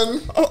thought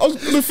man. I was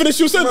gonna finish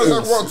your sentence.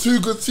 I've got 2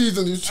 good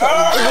seasons. You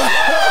trying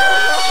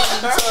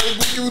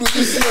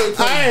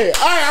Hey,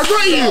 I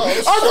got you.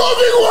 I got a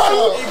big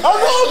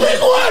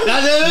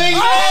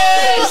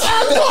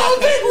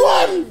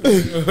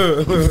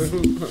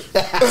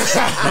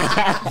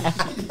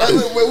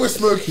one. We're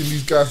smoking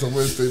these guys on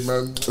Wednesday,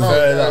 man.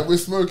 We're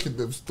smoking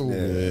them still.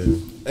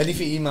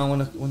 Anything you man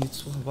want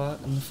to talk about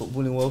in the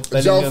footballing world?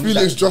 João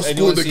Felix just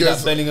scored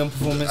against Bellingham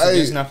performance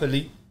against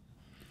Napoli.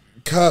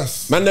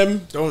 Cuss. Man,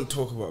 them. Don't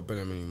talk about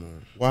Bellingham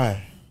anymore.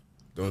 Why?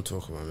 Don't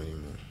talk about him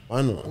anymore.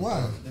 Why not?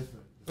 Why?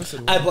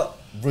 But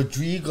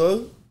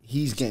Rodrigo,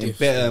 he's getting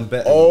better and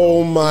better.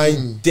 Oh my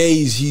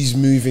days, he's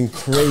moving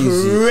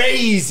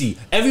crazy.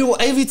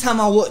 Every time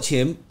I watch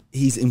him,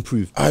 he's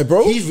improved. Aye,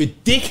 bro. He's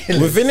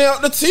ridiculous. Within and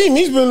out the team,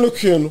 he's been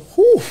looking.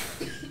 Whew.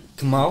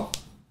 Kamal,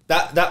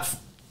 that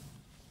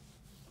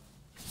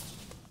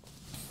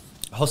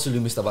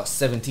Hosselu missed about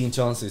 17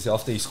 chances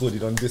after he scored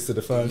it on this to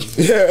the fans.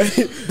 Yeah,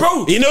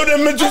 bro. You know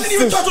them I didn't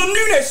even magicians. touch on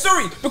Nunes.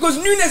 Sorry, because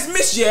Nunes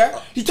missed.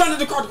 Yeah, he turned to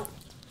the crowd.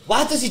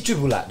 Why does he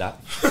dribble like that?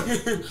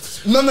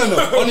 No.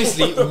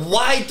 Honestly,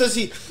 why does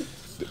he?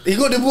 He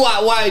got the ball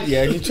out wide,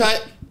 yeah. And he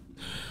tried.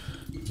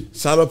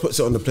 Salah puts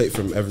it on the plate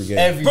from every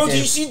game. Bro, do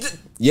you see the?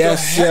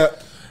 Yes,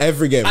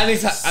 every game. And I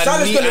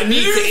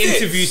need to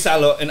interview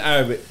Salah in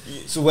Arabic,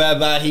 so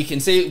whereby he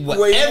can say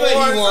whatever he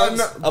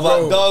wants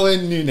about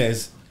Darwin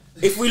Nunes.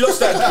 If we lost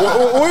that,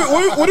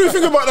 what do you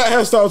think about that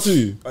hairstyle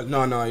too?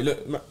 No, you look.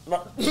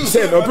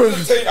 Say it, no, bro. I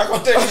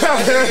can't tell you.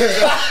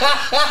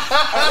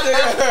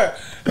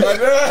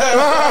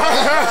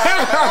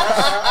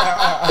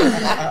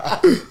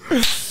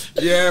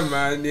 Yeah,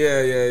 man.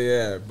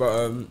 Yeah.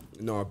 But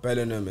no,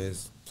 Bellingham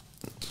is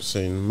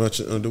Saying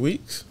merchant of the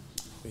week.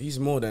 He's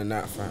more than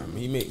that, fam.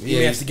 He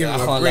has to give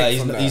him a break lie.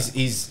 from that.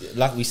 He's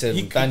like we said,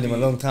 we banned him a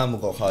long time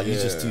ago.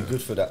 He's just too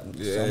good for that.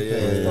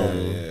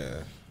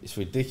 Yeah. It's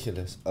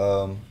ridiculous.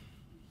 Trying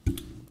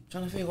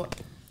to think what.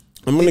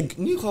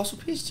 Newcastle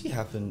PSG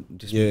happened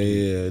this week.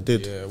 Yeah, it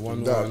did. Yeah,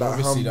 1-1. That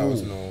Obviously, that was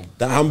handball. no.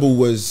 That handball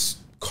was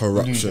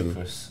corruption.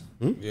 Ludicrous.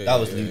 Yeah, That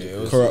was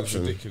ludicrous.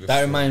 Corruption. ridiculous.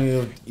 That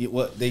reminded me of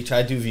what they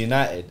tried to do with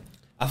United.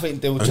 I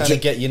think they were trying to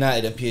get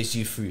United and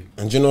PSG through.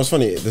 And do you know what's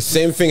funny? The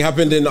same thing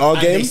happened in our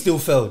And game. they still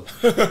failed.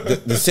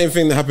 The same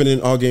thing that happened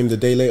in our game the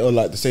day later,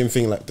 like the same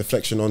thing, like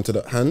deflection onto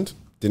the hand,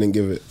 didn't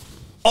give it.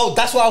 Oh,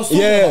 that's what I was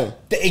talking Yeah.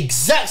 about. The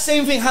exact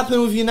same thing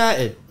happened with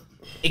United.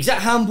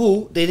 Exact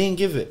handball, they didn't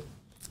give it.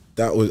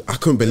 That was, I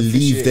couldn't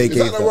believe they Is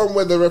gave that the that. one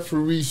where the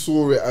referee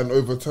saw it and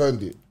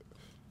overturned it?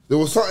 There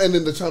was something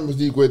in the Champions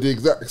League where the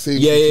exact same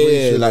Yeah,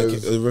 situation like,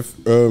 as-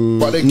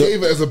 but they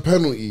gave it as a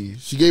penalty.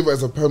 She gave it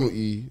as a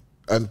penalty,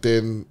 and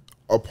then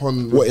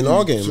upon What, in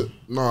our game?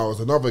 No, it was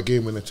another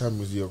game in the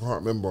Champions League. I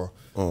can't remember.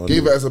 Oh,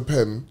 gave no. it as a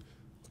pen,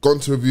 gone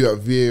to review at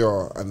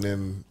VAR, and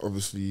then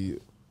obviously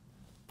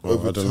I don't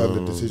overturned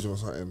the know. decision or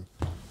something.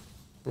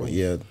 But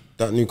yeah,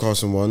 that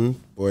Newcastle one,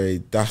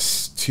 boy,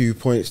 that's 2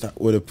 points that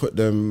would have put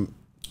them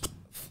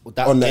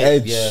That on the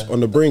game, edge, on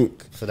the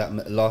brink. for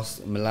that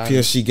last Milan.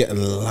 PSG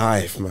getting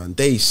life, man.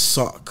 They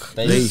suck.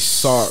 They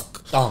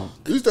suck. Stunk.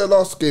 Who's their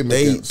last game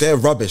against? They're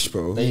rubbish,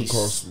 bro. They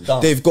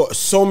stunk. They've got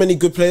so many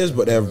good players,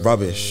 but they're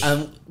rubbish.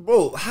 And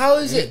bro, how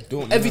is it?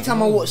 don't Every know.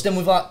 time I watch them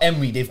without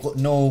Emery, they've got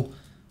no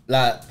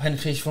like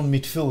penetration from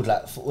midfield.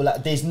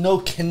 Like there's no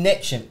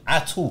connection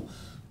at all.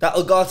 That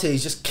Ugarte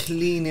is just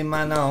cleaning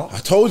man out. I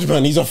told you,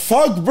 man, he's a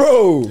thug,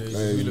 bro.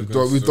 Hey,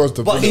 we dodged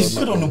the But bullet he's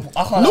on good that on the one. ball.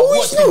 I can't No,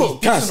 like, he's watch him. not.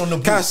 He's decent on the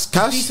ball. Cass.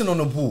 He's decent on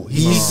the ball.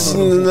 He's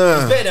decent on the ball. Nah.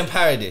 He's better than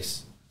Paradis.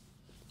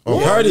 Oh,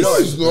 Paradis. No,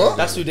 he's not.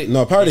 That's who they.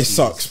 No, Paradis Yes,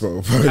 sucks,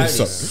 bro. Paradis Paradis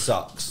sucks.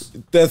 sucks.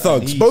 They're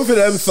thugs. He Both of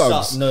them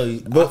sucks. thugs.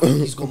 No, I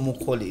think he's got more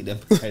quality than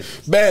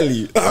Paradis.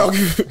 Barely.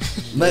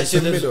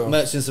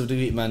 Merchants of the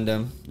week, man.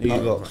 Them. Who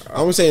you got?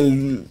 I'm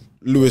saying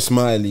Lewis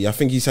Miley. I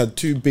think he's had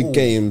two big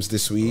games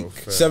this week.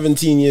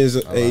 17 years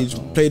of age.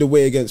 Played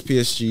away against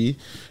PSG.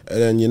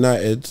 And then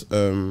United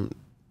on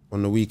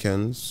the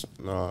weekends.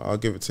 Nah, I'll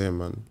give it to him,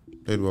 man.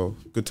 Played well.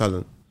 Good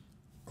talent.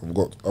 I've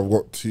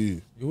got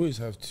two. You always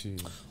have to.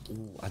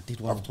 Ooh, I did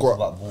want I've to talk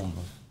got- about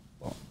Bournemouth,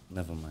 but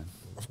never mind.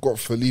 I've got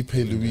Felipe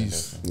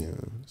Luis. Yeah,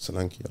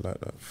 Solanke, I like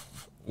that.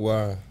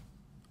 Why?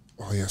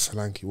 Oh yeah,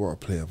 Solanke, what a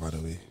player, by the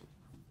way.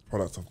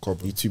 Product of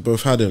Cobham. You two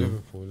both had him.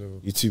 Liverpool.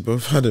 You two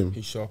both had him.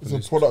 He's sharp. It's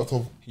a product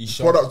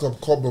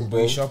of Cobham,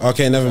 bro.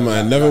 Okay, never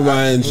mind. Never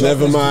mind.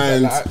 Never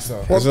mind.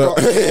 Product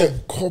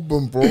of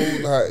Cobham, bro.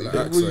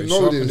 Like, you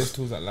know this.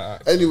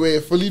 Anyway,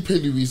 Felipe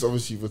Luis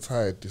obviously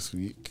retired this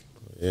week.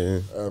 Yeah,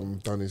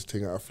 Done his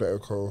thing at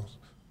Atletico.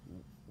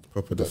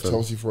 proper At defense.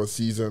 Chelsea for a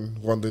season,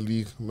 won the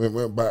league,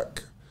 went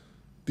back,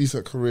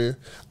 decent career,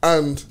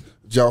 and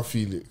João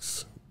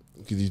Felix,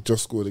 because he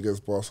just scored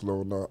against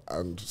Barcelona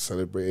and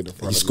celebrated in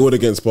front He of scored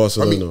against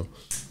Barcelona.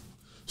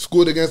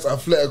 scored against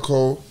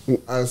Atletico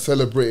and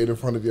celebrated in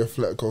front of the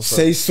Atletico.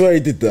 Say swear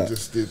he did that.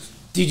 Just did.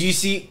 Did you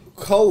see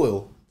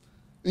Colwell?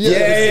 Yeah.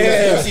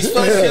 It was his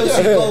first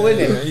Chelsea goal,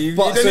 innit? he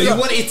But so he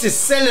wanted to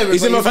celebrate.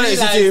 He's in my but he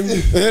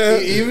fantasy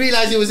realised- He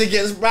realised it was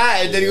against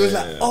Brighton. Then he was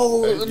like,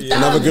 "Oh, damn.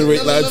 Another good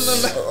week, lads.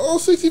 Oh,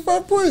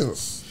 65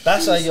 points.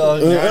 That's how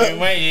you're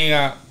waiting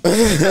at.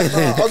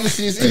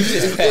 Obviously, it's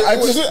easy. I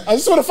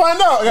just want to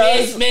find out,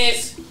 guys.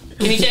 Miss.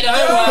 Can you check the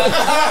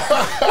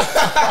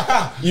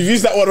homework? You've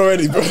used that one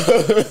already, bro.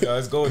 Yeah,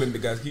 it's golden, the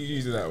guys. Keep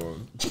using that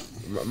one.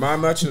 My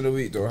match of the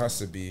week, though, has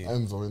to be.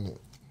 Enzo, innit?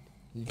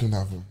 You can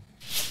have him.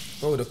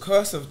 Bro, the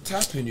curse of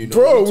tapping, you know.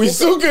 Bro, we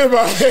still good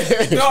about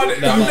it. No,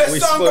 there's we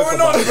something spoke going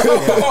about on,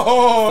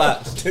 bro.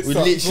 Facts. We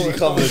literally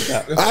covered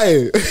that.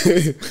 I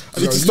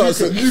need to start.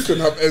 You can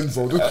have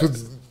Enzo.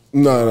 Because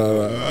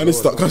No. I need to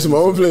start cussing my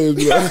own players.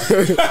 Bro.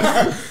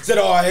 Said,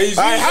 oh, he's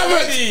I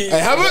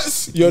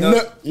haven't. You're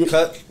not.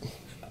 Cut.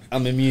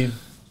 I'm immune.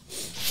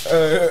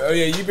 Oh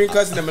yeah, you've been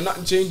cussing them and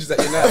nothing changes at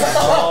your net.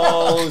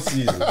 Oh,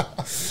 season.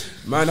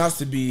 Man has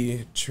to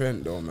be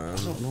Trent though, man.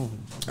 I don't know.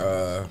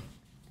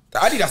 The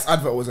Adidas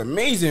advert was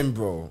amazing,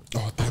 bro.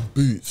 oh, them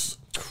boots.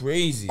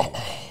 Crazy.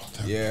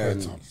 Yeah,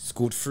 and Trent. he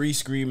scored 3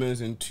 screamers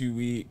in 2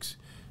 weeks.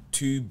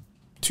 Two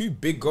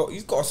big goals.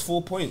 He's got us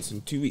 4 points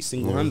in 2 weeks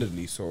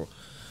single-handedly. So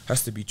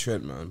has to be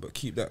Trent, man. But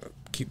keep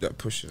that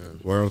pushing,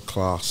 man. World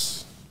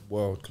class.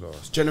 World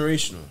class,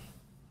 generational.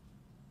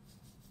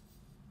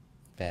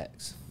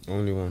 Facts.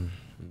 Only one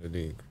in the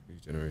league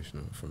who's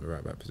generational from the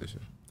right back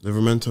position.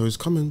 Livermento is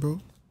coming, bro.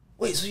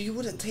 Wait, so you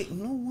wouldn't take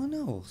no one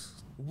else?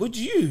 Would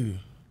you?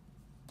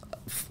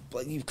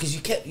 But because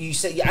you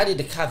said you added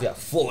the caveat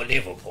for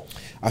Liverpool.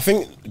 I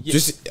think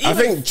I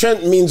think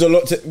Trent means a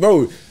lot to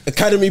bro.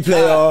 Academy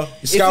player,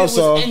 If it was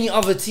Scouser. any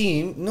other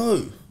team,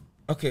 no.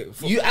 Okay,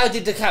 You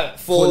added the caveat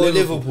for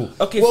Liverpool.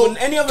 Okay, well, for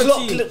any other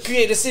Klopp team.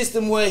 create a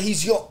system where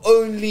he's your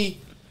only.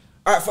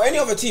 Alright, for any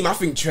other team, I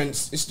think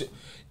Trent's.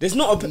 There's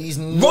not a. He's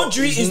not-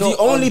 Rodri he's is the not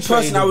only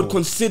person I would untradeable.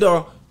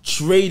 consider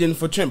trading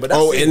for Trent. But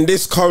that's Oh, it. in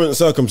this current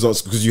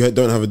circumstance, because you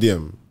don't have a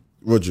DM.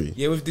 Rodri.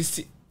 Yeah, with this.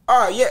 Yeah.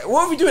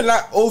 What are we doing?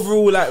 Like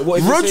overall, like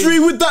what?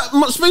 Rodri with that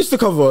much space to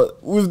cover,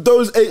 with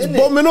those 8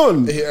 bombing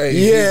on.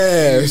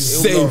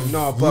 Safe.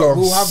 No, but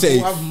we'll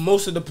have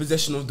most of the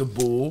possession of the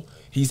ball.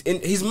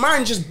 His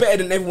mind just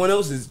better than everyone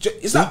else's.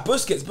 It's like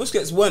Busquets.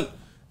 Busquets weren't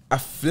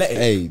athletic.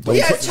 Hey, but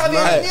yeah, Xavi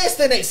and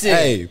Iniesta next year.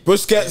 Hey,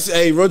 Busquets.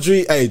 Hey,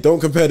 Rodri. Hey, don't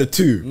compare the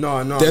two.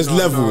 No. There's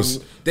levels.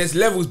 No. There's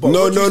levels, but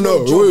no.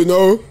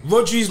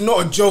 Rodri's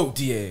not a joke,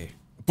 DA.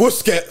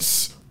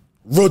 Busquets,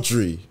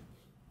 Rodri.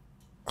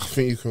 I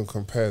think you can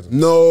compare them.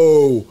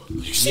 No.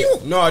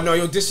 No,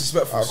 you're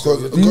disrespectful.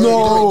 Going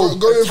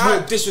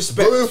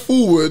disrespect. Going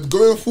forward,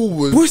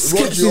 Busquets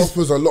Rodri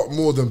offers a lot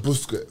more than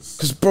Busquets.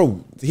 Because,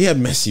 bro, he had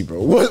Messi,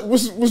 bro.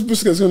 What's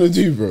Busquets going to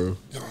do, bro?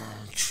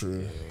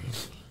 True.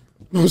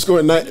 What's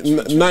going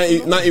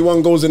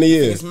 91 goals in a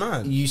year? It's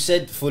mad. You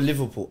said for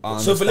Liverpool.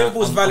 So for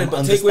Liverpool's valid,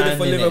 but take away the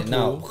for Liverpool.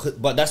 Now,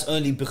 but that's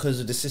only because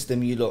of the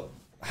system you lot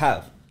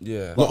have.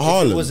 Yeah. But Not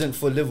Haaland. if it wasn't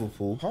for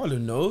Liverpool.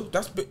 Haaland, no.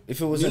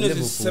 If it wasn't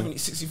Liverpool.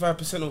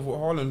 65% of what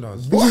Haaland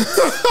does. What?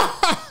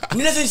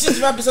 Nunes is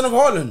 65% of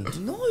Haaland.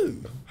 No.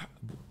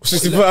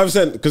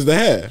 65% because the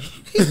hair.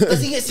 Does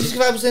he get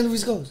 65% of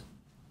his goals?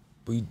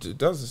 But he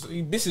does.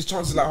 He misses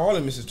chances like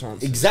Haaland misses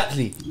chances.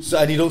 Exactly. So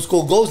and he don't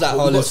score goals like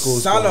Haaland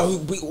scores. Salah,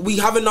 we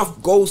have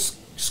enough goals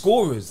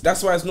scorers.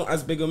 That's why it's not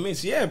as big a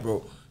miss. Yeah,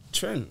 bro.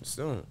 Trent,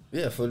 still.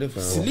 Yeah, for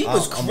Liverpool.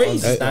 Saliba's crazy. I'm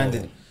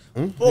understanding.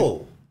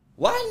 Bro,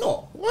 why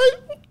not?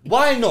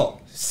 Why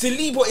not?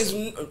 Saliba is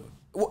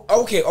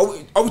okay. Are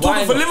we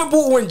talking for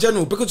Liverpool or in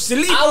general? Because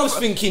Saliba, I was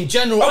thinking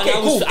general. Okay,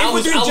 cool. I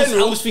was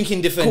thinking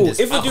defenders.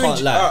 Cool. If we're doing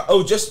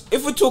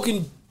if we're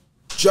talking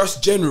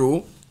just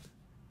general,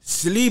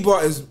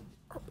 Saliba is,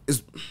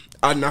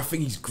 and I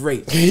think he's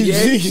great. Yeah?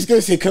 He's going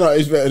to say Canate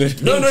is better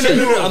than No.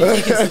 I'm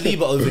taking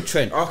Saliba over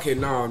Trent. Okay,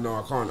 no,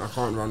 I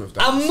can't run with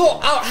that. I'm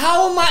not.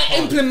 How am I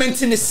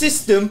implementing a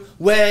system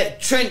where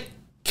Trent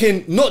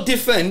can not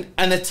defend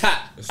and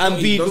attack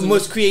and be the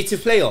most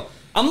creative player?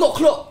 I'm not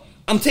Klopp.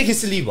 I'm taking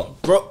Saliba,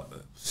 bro.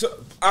 So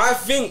I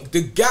think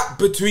the gap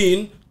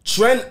between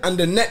Trent and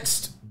the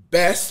next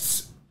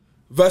best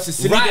versus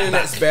Saliba right and the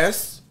next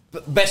best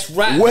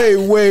right. Wait.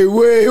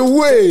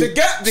 The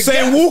gap.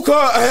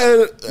 Walker.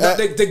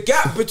 The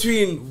gap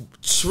between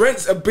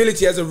Trent's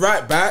ability as a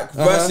right back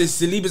versus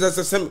Saliba's as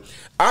a centre.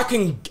 I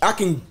can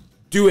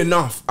do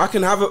enough. I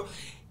can have a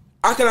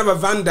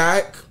Van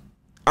Dijk.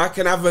 I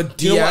can have a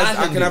Diaz.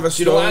 I can have a Stones.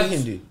 Do you know what I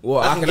can do?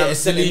 What? I can get a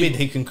centre mid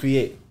who can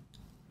create.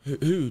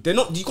 Who? They're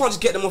not. You can't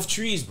just get them off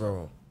trees,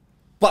 bro.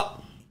 But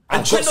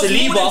I've got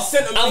Saliba.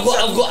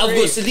 I've got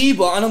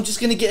Saliba, and I'm just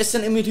gonna get a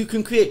centre mid who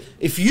can create.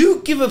 If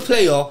you give a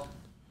player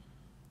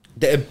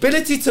the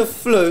ability to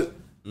float,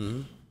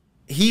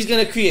 he's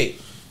gonna create.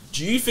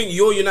 Do you think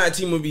your United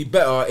team would be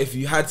better if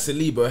you had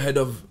Saliba ahead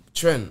of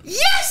Trent?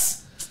 Yes.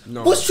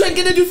 No. What's Trent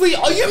gonna do for you?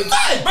 Are you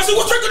mad? I said,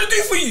 what's Trent gonna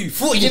do for you?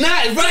 For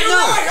United right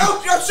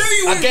now. I'll show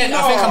you. Again,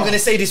 I think I'm gonna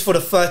say this for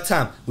the third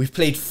time. We've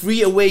played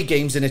 3 away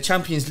games in the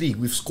Champions League.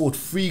 We've scored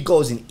 3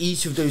 goals in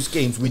each of those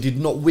games. We did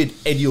not win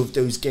any of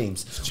those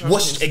games.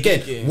 What's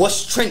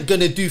Trent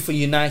gonna do for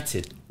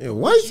United? Yeah,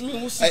 why?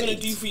 What's he gonna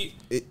do for you?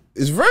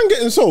 Is Varane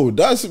getting sold?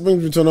 That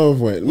brings me to another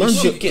point. He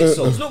should get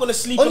sold. He's not gonna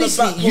sleep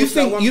honestly, on the back.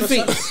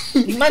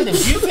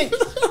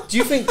 Do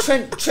you think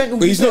Trent will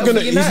be he's not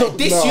gonna United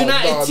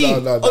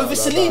team over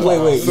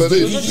Saliba? Wait.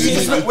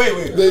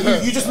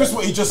 You just missed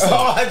what he just said.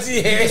 Oh,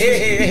 he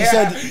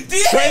said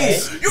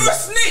Trent. You're a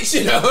snitch,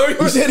 you know.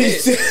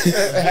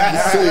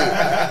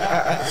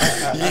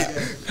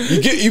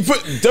 You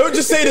put. Don't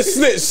just say the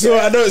snitch, so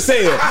I don't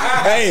say it.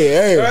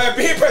 Hey.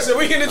 Peer pressure.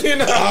 What are you gonna do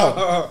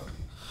now?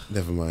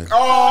 Never mind.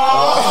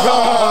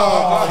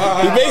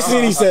 He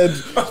basically said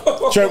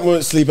Trent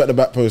won't sleep at the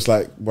back post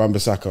like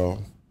Wan-Bissaka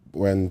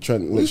when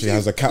Trent literally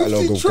has a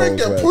catalogue of goals. Trent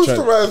get pushed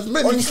around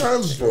many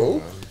times,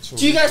 bro.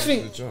 Do you guys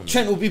think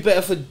Trent will be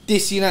better for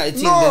this United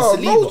team than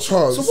Saliba? No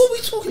chance. So what are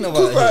we talking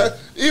about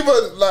here?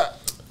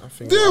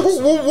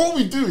 What are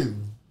we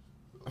doing?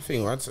 I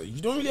think I'd say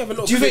you don't really have a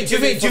lot. Do you think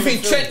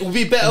Trent will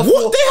be better?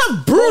 What? They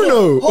have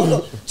Bruno. Hold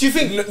on. Do you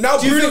think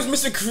Bruno's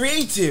Mr.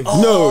 Creative?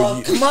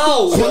 No, come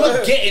on, you're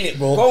not getting it,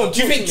 bro.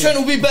 Do you think Trent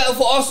will be better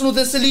for Arsenal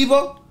than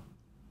Saliba?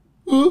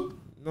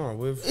 No,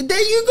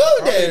 there you go.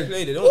 There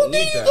you go.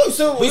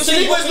 So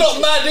Saliba's not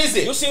mad, is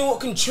it? You're saying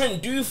what can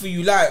Trent do for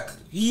you? Like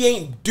he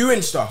ain't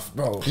doing stuff,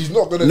 bro. He's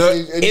not gonna. No,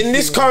 in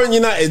this current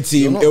United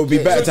team, it would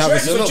be better to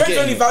have. So Trent's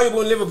only valuable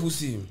in Liverpool's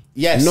team.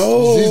 Yes.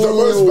 No. He's the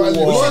most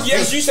valuable.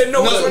 Yes, you said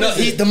no. No.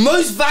 The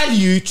most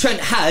value Trent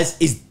has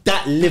is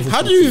that Liverpool.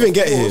 How do you even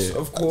get here?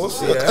 Of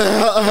course, yeah.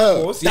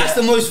 That's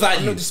the most value.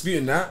 I'm not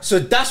disputing that. So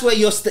that's where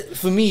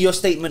for me your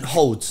statement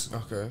holds.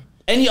 Okay.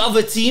 Any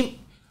other team?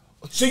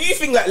 So you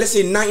think like let's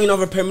say 19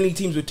 other Premier League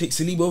teams would take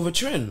Saliba over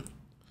Trent?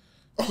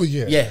 Oh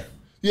yeah. Yeah.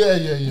 Yeah.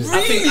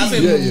 Really? I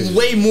think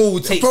way more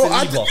will take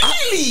Saliba.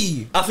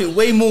 Really? I think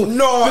way more.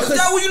 No, is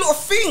that what you lot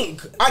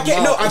think? I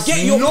get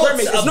your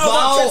premise. It's not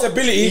about Trent's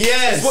ability.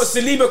 Yes. It's what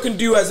Saliba can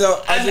do as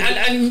a.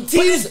 And teams,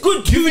 but it's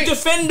good to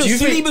defenders.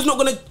 Saliba's not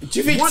gonna.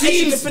 Do you think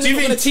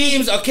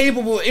teams are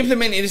capable of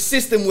implementing a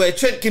system where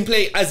Trent can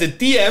play as a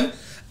DM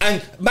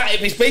and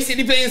Matip is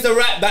basically playing as the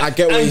right back. I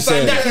get what and you're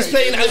saying. Van Dijk is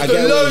playing as I the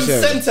get what lone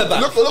you're saying. centre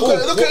back.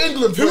 Look at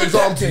England, for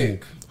example.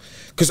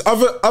 Because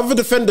other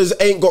defenders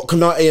ain't got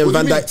Konate and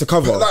Van Dijk to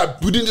cover.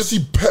 Like, we didn't just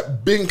see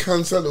Pep being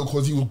Cancelo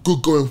because he was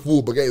good going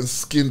forward, but getting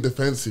skinned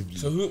defensively.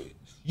 So who?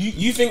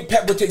 You think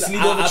Pep would take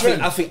Saliba over I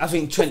Trent?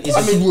 think Trent is.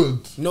 He would.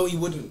 No, he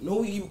wouldn't.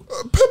 No, he.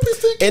 Pep is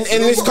taking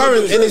in his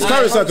current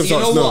circumstance, you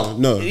know what?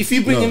 no. If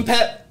you bring in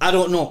Pep, I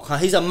don't know.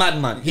 He's a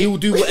madman. He will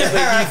do whatever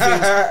he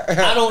thinks.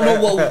 I don't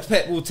know what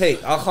Pep will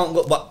take. I can't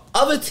go. But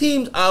other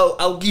teams,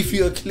 I'll give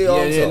you a clear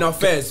answer. Yeah, no,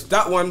 fairs.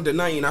 That one, the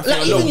 19. I think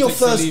Like even your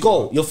first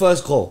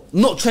goal,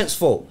 not Trent's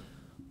fault.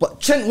 But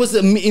Trent was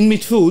in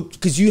midfield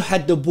because you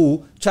had the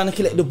ball, trying to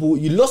collect the ball.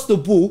 You lost the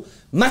ball.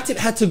 Matip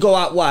had to go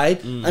out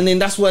wide, and then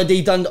that's where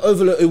they done the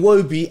overload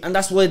Iwobi, and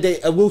that's where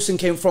Wilson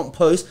came front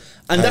post,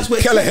 and that's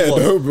where Trent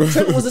was.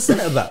 Trent was the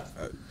centre back.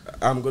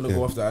 I'm gonna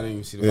go off that. I didn't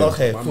even see the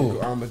Okay, I'm cool.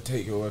 gonna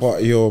take your word.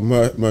 What your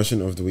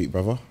merchant of the week,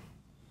 brother?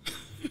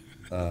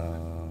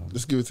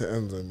 Just give it to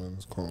Enzo, man.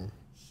 It's calm.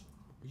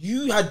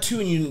 You had 2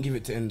 and you didn't give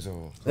it to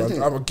Enzo.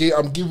 I'm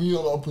giving you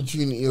an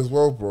opportunity as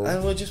well, bro.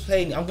 And we're just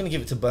playing. I'm gonna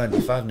give it to Burnley.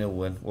 5-0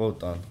 win. Well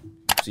done.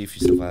 See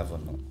if you survive or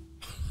not.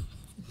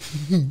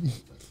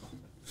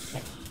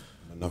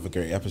 Another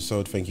great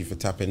episode. Thank you for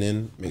tapping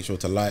in. Make sure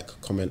to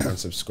like, comment, and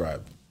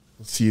subscribe.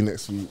 See you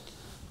next week.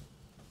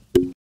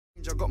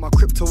 I got my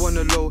crypto on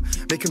the low,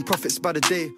 making profits by the day.